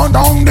chance to burn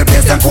down the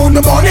place, they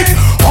gonna run it.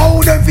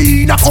 How them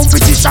feel in a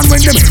competition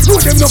when them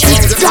know them no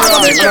fit. Ganga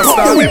make take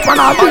up the whip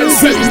and our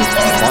DJ.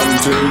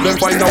 Until them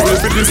find out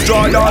if it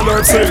destroy all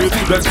earth faith.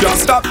 Them can't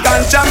stop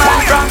ganja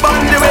man from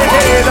burn the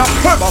way.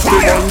 Back to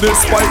burn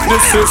despite the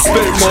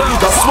system.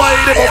 That's why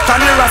the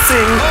buccaneer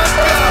sing.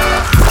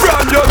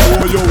 From you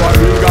know you are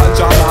real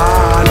ganja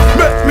man.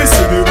 Make me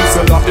see the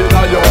whistle up in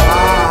your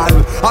hand.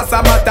 As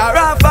a matter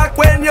of fact,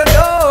 when you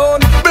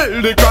done,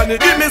 build the chronic,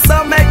 give me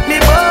some, make me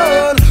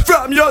burn.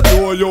 From you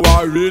know you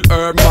are real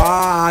herb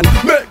man.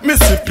 Make me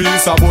see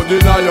peace of bud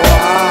in your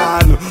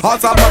hand.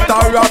 As a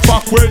matter of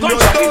fact, when you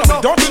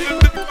done.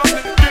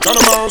 And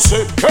a man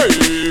said,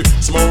 hey,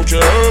 smoke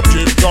your herb,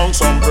 keep down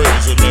some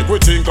praise. It make we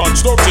think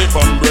constructive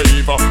and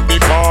brave.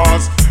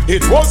 Because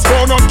it was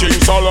born on King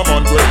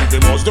Solomon grave. He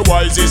was the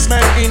wisest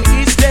man in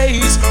his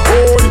days.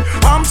 Oh,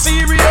 I'm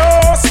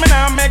serious, man,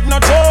 I make no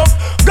joke.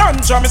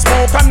 Ganja me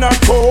smoke and not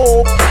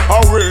coke.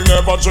 I will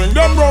never drink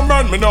them rum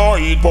and me no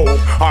eat pork.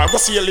 I go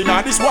sailing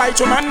on this white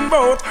woman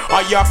boat.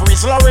 I have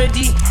whistle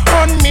already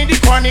on me the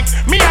chronic.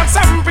 Me have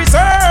some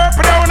preserve,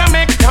 but don't I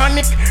make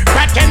tonic.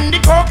 Crack and the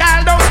coke,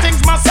 all those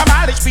things must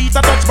abolish. Peter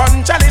touch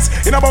bun chalice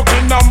in a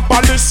Buckingham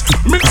Palace.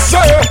 Me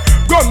say,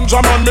 ganja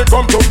man me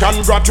come to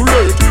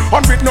congratulate.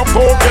 And with no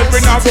coke,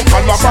 we now go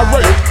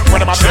collaborate.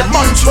 When I'm a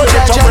demonstrate,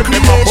 I'm with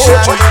them a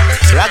boat.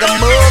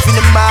 Ragamuffin in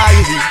the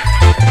mind.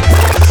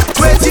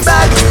 20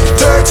 bag,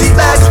 30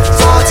 bag,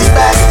 40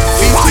 bag,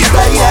 50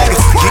 bag.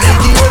 Give me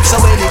the words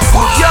when it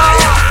good, yeah.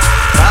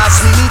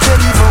 Pass me the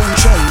telephone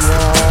China.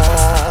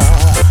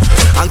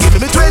 And give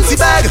me 20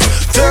 bag,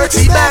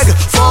 30 bag,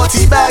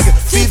 40 bag,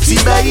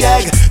 50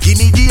 bag. Give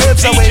me the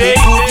herbs when it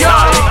good,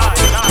 yeah.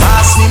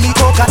 Pass me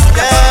coca,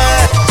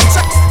 yeah.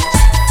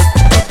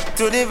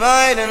 To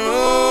divide and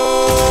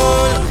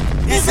rule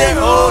is their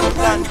own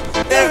plan,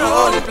 their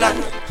own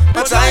plan.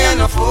 But I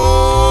am a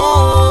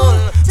fool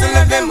to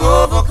let them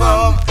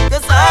overcome.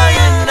 Cause I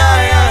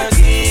am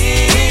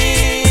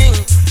king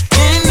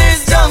in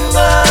this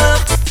jungle,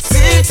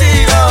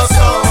 city of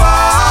so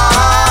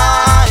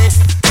wide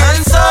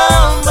and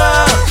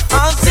somber.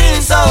 I've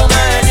seen so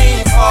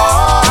many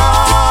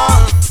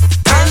fall,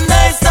 and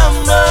they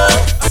stumble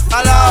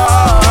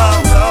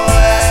along the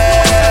way,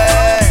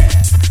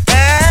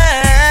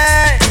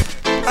 hey,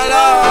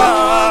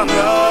 along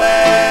the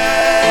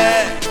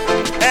way,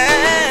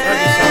 hey.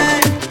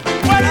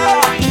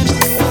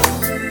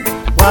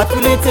 What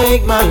will it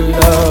take, my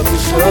love, to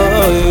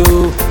show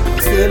you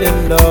still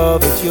in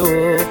love with you?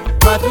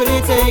 What will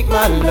it take,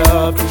 my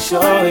love, to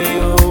show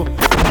you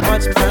how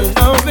much my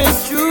love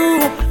is true?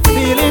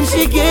 Feeling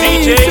she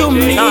gave to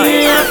me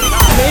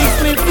makes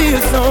me feel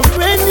so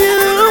brand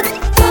new.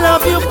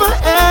 Love you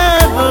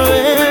forever.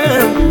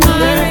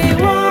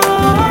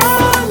 Marijuana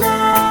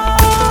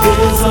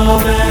is all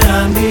that I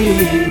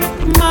need.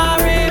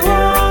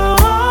 Marijuana,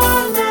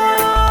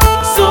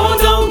 so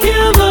don't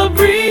kill the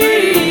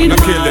breed. Now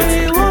kill it.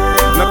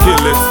 Now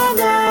kill it.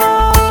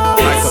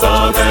 It's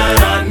all that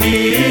I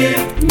need.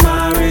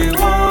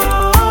 Marijuana,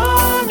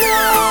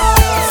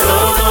 so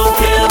don't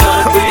kill the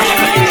breed.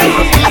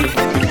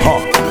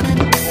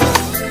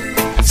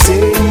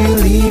 Say you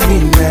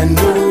leaving and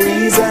the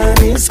reason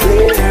is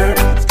clear.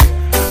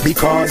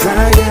 Because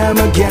I am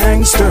a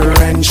gangster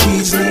and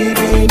she's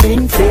living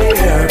in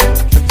fear.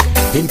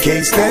 In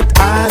case that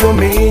I don't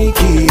make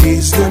it,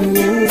 is the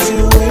news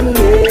you will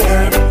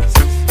hear.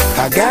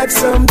 I got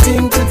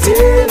something to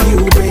tell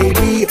you,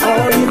 baby,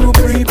 are you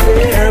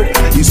prepared?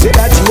 You say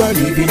that you are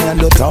leaving and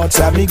the thoughts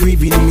have me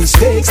grieving.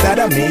 Mistakes that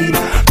I made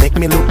make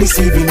me look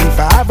deceiving. If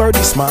I ever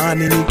this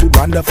morning into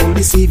wonderful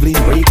this evening,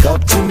 break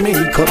up to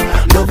make up,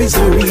 love is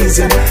the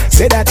reason.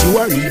 Say that you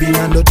are leaving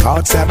and the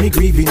thoughts have me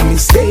grieving.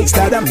 Mistakes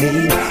that I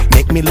made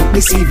make me look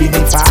deceiving.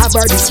 If I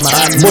ever this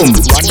morning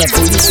into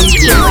wonderful this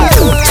evening, break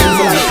up to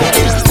make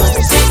up.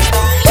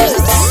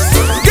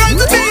 Got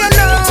to be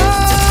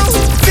alone,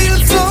 feel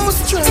so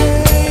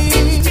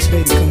strange.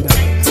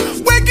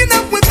 Waking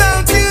up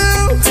without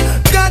you,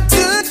 got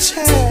to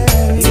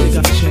change.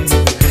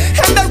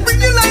 And I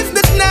realize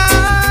that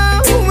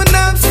now, and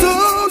I'm so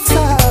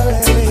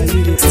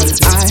sorry.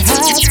 I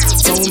have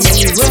so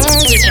many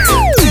words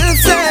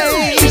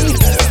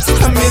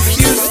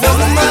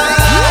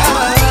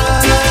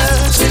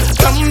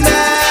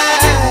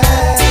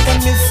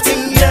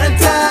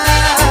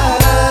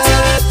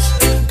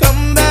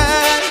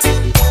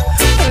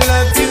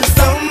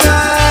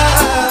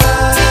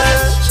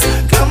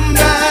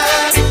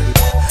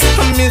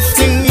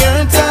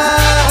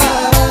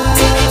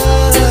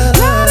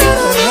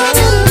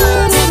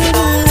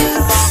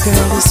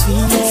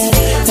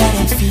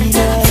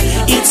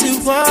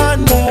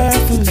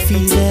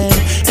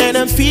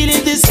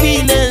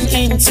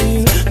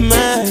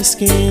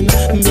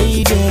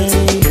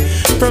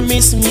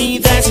Promise me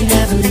that you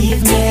never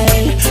leave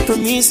me.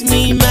 Promise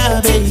me,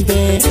 my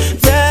baby,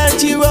 that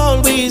you're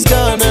always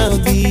gonna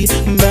be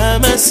by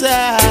my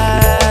side.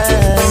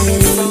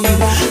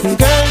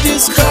 Girl,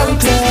 just come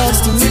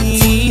close to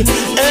me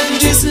and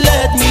just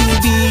let me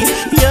be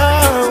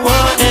your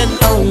one and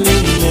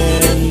only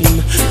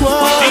man.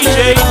 One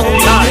and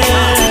only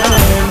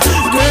man.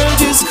 Girl,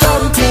 just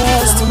come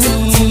close to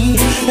me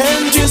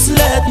and just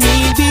let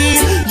me be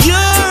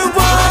your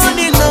one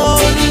and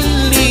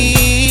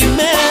only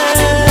man.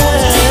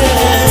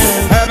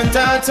 Haven't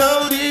I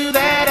told you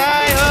that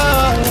I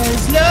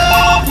always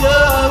love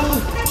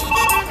you?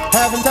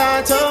 Haven't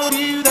I told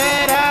you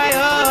that I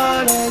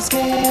always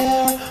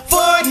care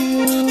for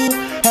you?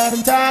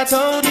 Haven't I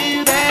told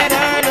you that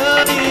our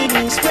loving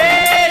is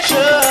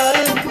special?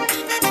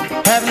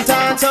 Haven't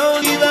I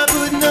told you I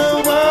put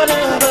no one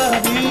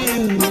above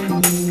you?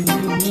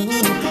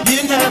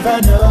 You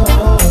never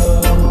know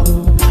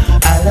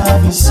I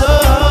love you so.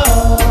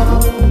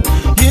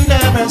 You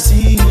never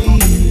see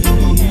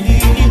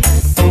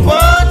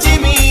what you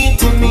mean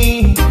to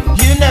me.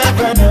 You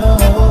never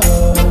know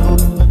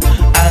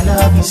I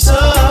love you so.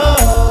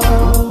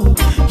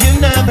 You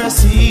never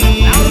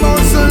see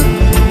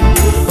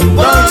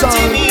what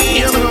you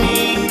mean to me.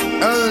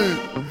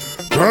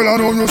 Girl, I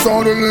know you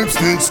saw the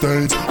lipstick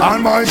stage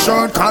on my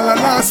shirt collar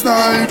last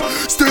night.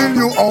 Still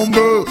you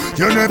humble,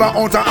 you never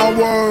utter a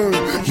word,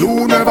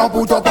 you never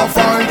put up a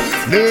fight.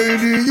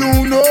 Lady,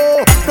 you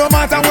know, no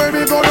matter where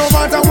we go, no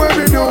matter where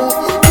we do,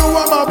 you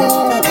are my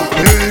boo.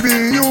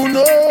 Baby, you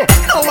know,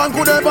 no one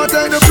could ever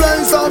take the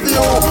place of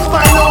you.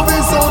 My love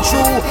is so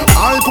true,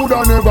 I could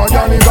have never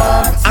done it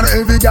back. And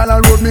every gal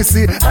on road me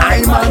see,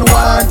 I'm on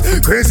one.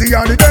 Crazy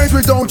are the days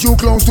without you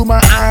close to my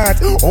heart.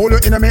 Hold you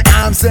in my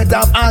arms, set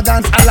up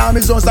arrogance. Alarm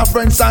is just a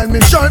friend sign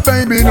me short,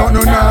 baby, no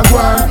one.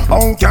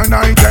 How can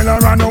I tell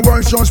her and no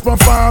words just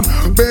perform?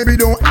 Baby,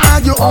 don't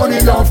argue,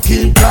 only love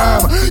keep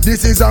calm.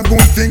 This is a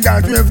good thing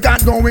that we've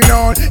got going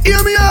on.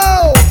 Hear me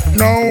out.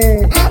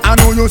 No, I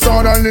know you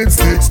saw the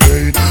lipstick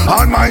stain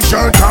on my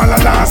shirt collar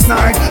last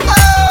night.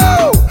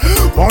 Oh,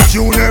 but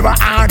you never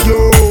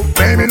argue.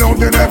 Baby, no,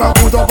 you never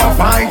put up a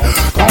fight.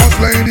 Cause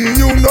lady,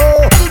 you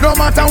know, no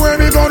matter where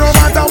we go, no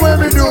matter where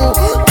we do,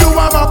 you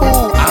have a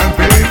boo. And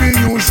baby,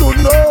 you should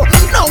know,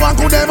 no one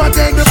could ever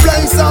take the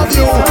place of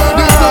you.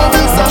 This love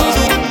is so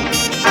true.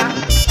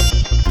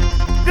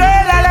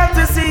 Girl, I love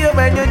to see you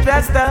when you're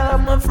dressed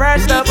up and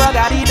fresh up. I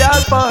got it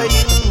all for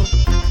you.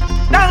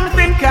 Don't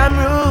think I'm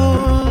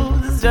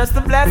rude, it's just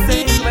a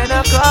blessing when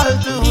I call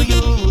to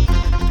you.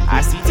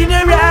 I see it in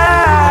your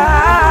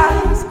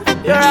eyes,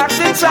 you're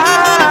acting shy.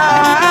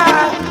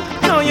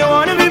 No, you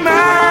wanna be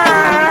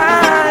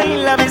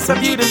mine. Love is so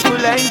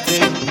beautiful, ain't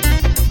it?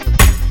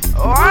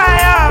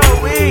 Why are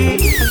we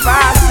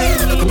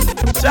passing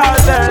each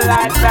other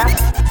like that?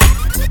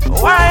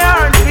 Why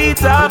aren't we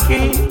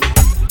talking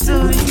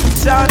to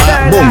each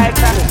other like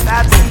that?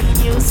 I've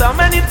seen you so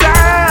many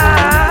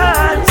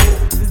times,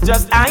 it's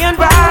just I and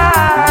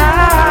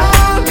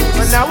Brian,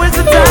 but now is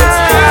the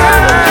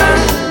time.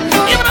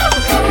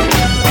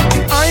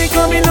 Are you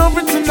coming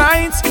over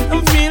tonight?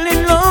 I'm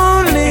feeling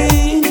lonely.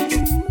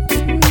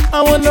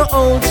 I wanna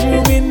hold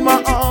you in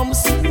my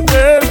arms,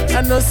 girl.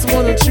 I just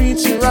wanna treat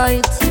you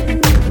right.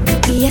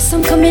 Yes,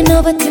 I'm coming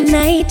over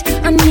tonight.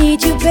 I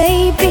need you,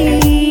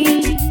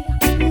 baby.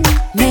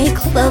 Make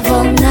love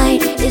all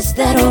night. Is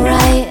that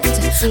alright?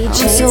 I'm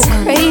so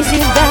crazy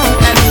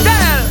about it.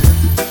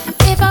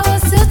 If I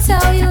was to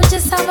tell you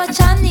just how much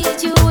I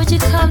need you, would you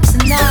come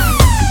tonight?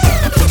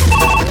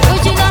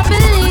 Would you not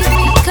believe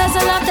me? Cause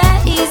a love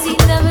that easy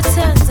never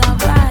turns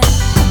out right.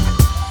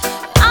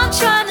 I'm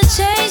trying to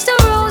change the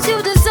rules.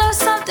 You deserve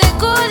something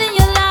good in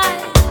your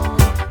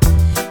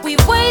life.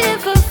 We've waited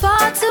for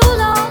far too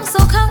long, so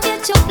come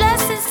get your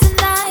blessings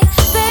tonight.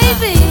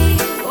 Baby,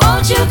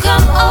 won't you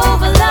come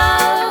over,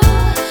 love,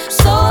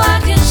 so I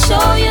can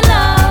show you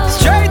love.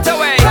 Straight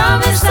away.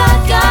 Promise I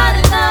got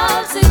enough.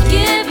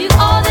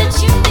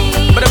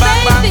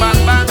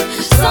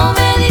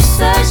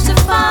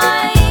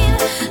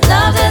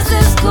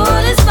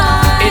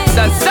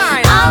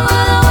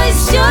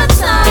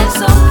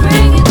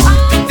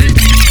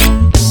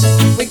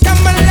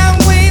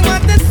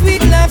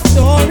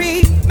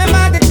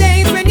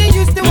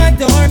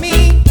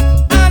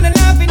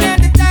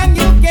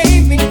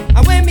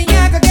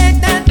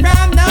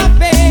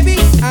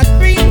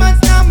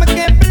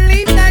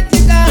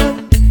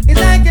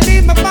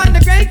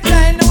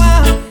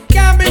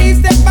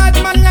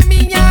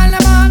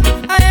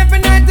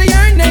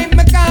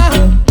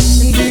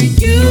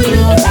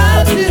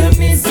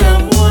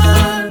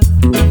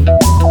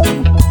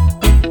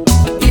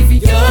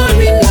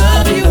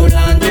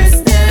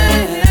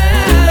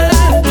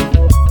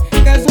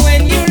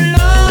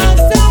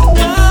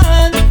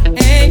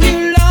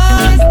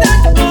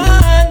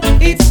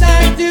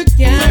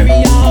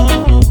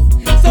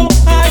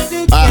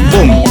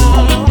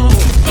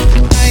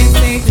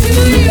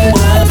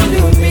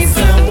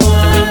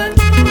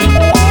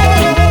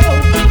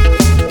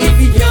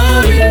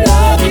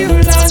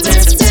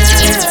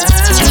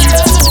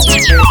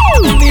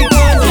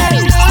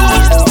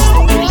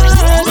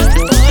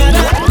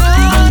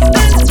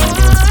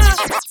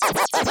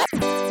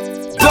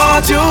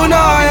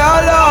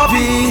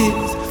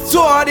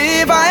 so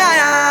deep,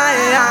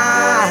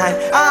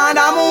 and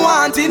I'm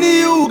wanting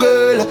you,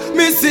 girl,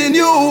 missing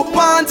you,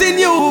 wanting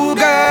you,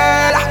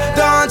 girl.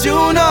 Don't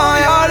you know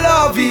your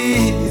love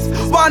is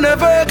one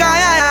of a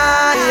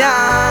kind,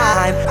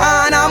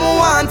 and I'm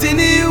wanting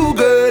you,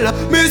 girl,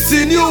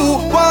 missing you,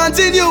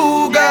 wanting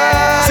you,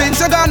 girl. Since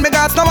you gone, me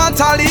got no one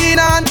to lean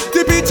on.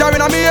 The picture in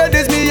my head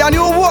is me and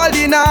you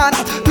holding on.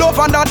 Love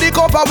under the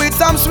cover with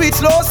some sweet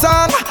slow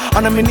song.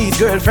 And I'm need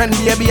girlfriend,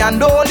 baby,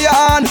 and hold your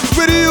hand.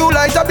 With you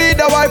like to be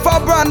the wife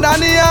of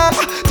Brandon Young.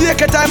 Take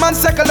your time and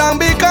settle down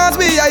because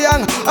we are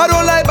young. I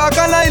don't like back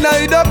and line,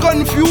 I the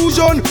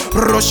confusion.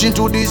 Rush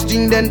into this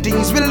thing, then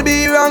things will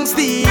be wrong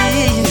still.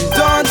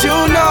 Don't you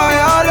know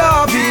your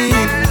love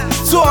is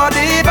so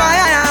deep,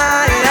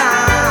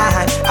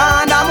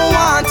 and I'm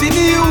wanting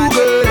you,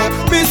 girl,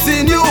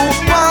 missing you,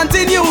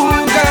 wanting you,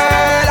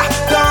 girl.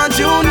 Don't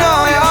you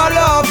know your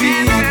love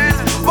is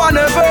one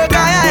of a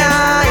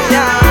kind,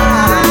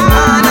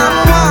 and I'm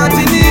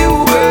wanting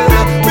you, girl,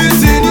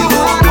 missing you,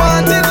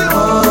 wanting you.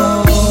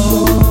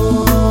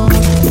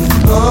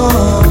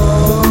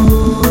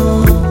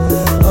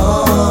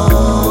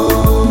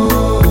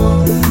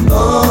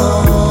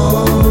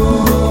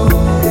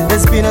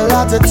 There's been a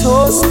lot of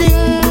toasting.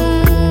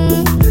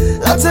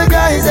 Lots of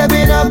guys have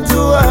been up to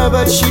her,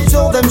 but she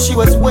told them she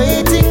was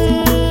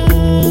waiting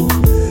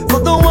for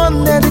the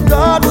one that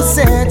God was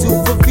sent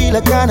to fulfill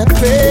a kind of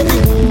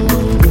craving,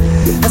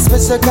 a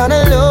special kind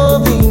of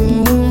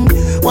loving,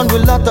 one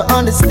with lot of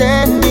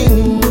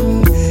understanding.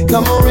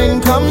 Come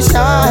rain, come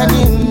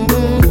shining.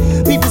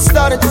 People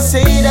started to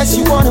say that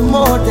she wanted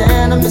more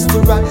than a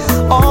Mr. Right.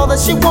 All that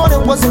she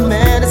wanted was a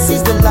man that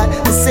sees the light.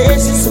 They say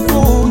she's so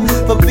cool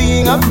for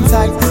being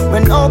uptight,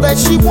 when all that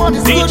she wants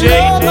is good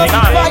love, not to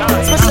fight.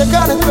 Special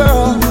kind of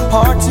girl,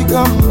 hard to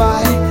come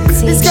by.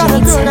 This kind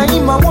of girl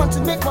I want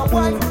to make my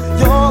wife.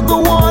 You're the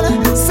one,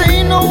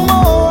 say no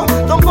more.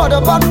 Don't bother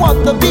about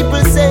what the people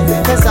say,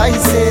 cause I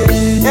say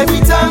every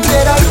time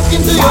that I look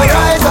into your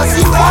eyes, I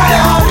see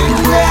fire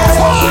in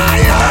there.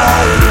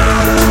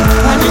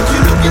 And if you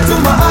look into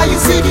my eye, you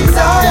see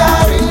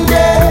desire in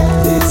there.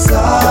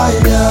 Desire.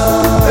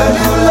 And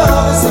if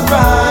love is a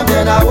crime,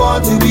 then I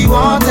want to be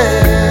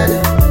wanted.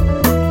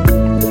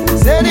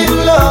 Said if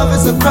love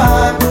is a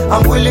crime,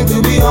 I'm willing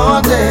to be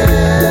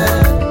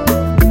haunted.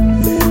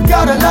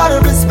 Got a lot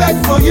of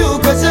respect for you,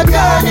 cause your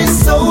kind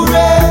is so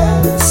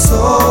rare,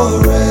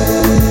 so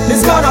rare.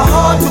 It's kinda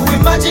hard to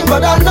imagine,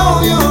 but I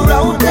know you're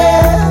out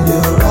there.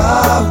 You're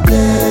out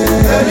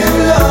there. And if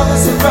love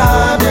is a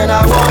crime, then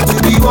I want to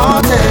be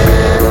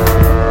wanted.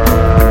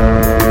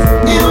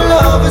 If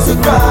love is a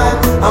crime,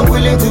 I'm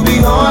willing to be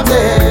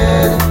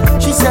haunted.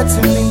 She said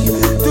to me,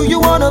 do you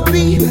wanna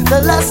be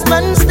the last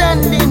man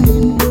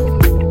standing?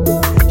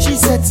 She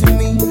said to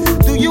me,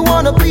 do you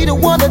wanna be the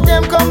one of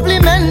them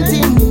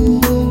complimenting?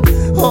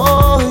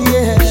 Oh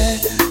yeah,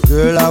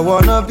 girl, I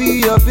wanna be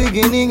your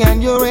beginning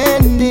and your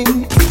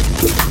ending.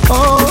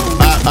 Oh,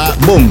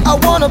 boom. I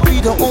wanna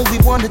be the only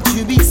one that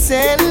you be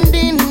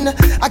sending.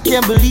 I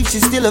can't believe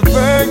she's still a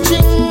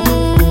virgin.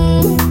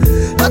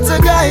 Lots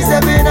of guys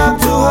have been up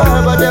to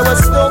her, but there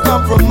was no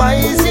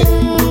compromising.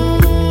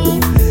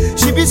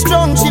 She be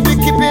strong, she be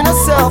keeping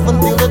herself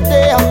until the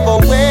day of her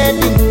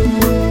wedding.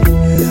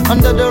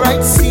 Under the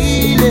right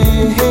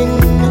ceiling,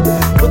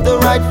 with the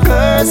right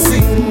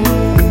person,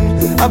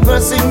 a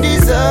person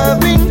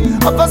deserving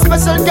of a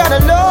special kind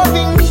of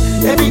loving.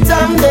 Every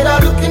time that I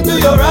look into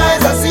your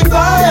eyes, I see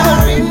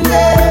fire in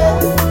there.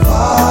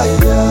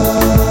 Fire.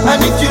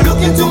 And if you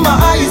look into my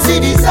eyes, you see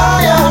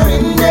desire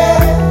in there.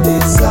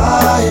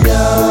 Desire.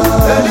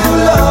 And if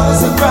love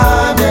is a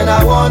crime, then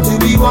I want to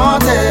be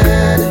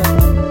wanted.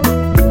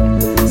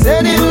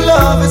 Said if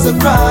love is a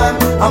crime,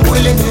 I'm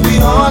willing to be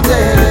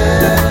haunted.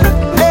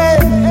 Hey,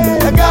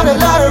 I got a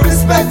lot of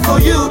respect for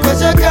you,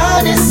 cause your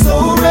God is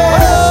so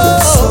rare.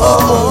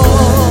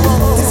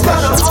 It's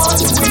kind of hard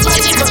to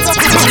imagine.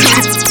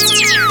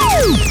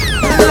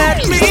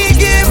 Let me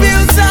give you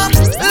some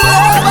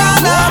love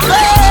and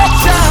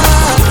affection.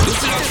 This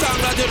is a song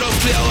that you just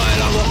play a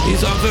while ago.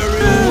 It's a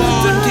very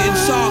wanted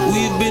song.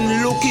 We've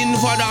been looking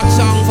for that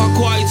song for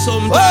quite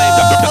some time.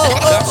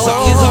 That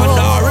song is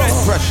under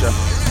arrest. Pressure.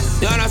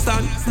 You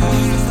understand?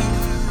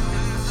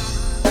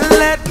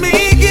 Let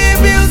me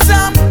give you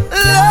some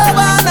love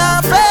and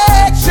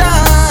affection.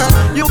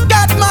 You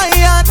got my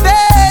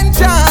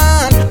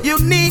attention. You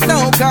need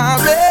no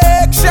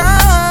correction.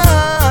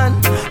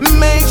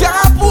 Major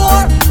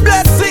pour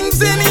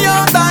blessings in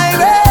your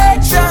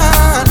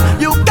direction.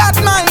 You got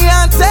my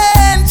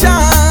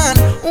attention.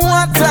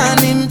 What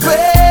an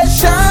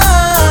impression.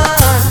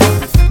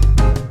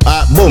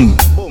 Boom.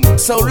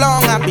 So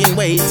long I've been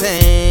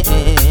waiting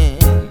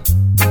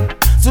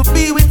to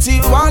be with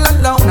you all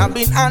alone. I've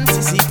been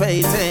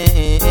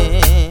anticipating.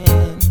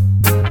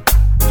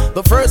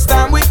 The first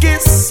time we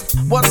kissed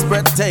was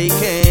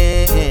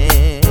breathtaking.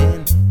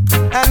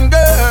 And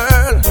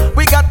girl,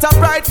 we got a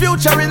bright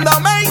future in the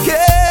making.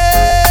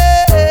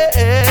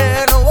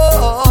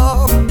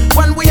 Oh,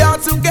 when we are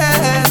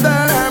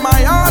together,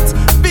 my heart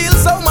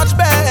feels so much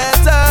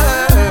better.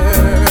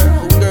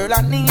 Oh, girl,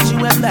 I need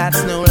you and that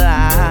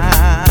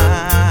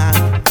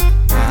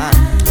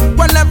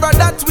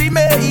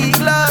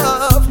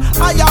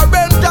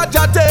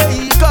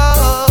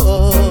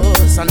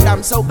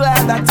I'm so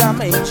glad that I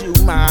made you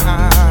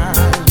mine.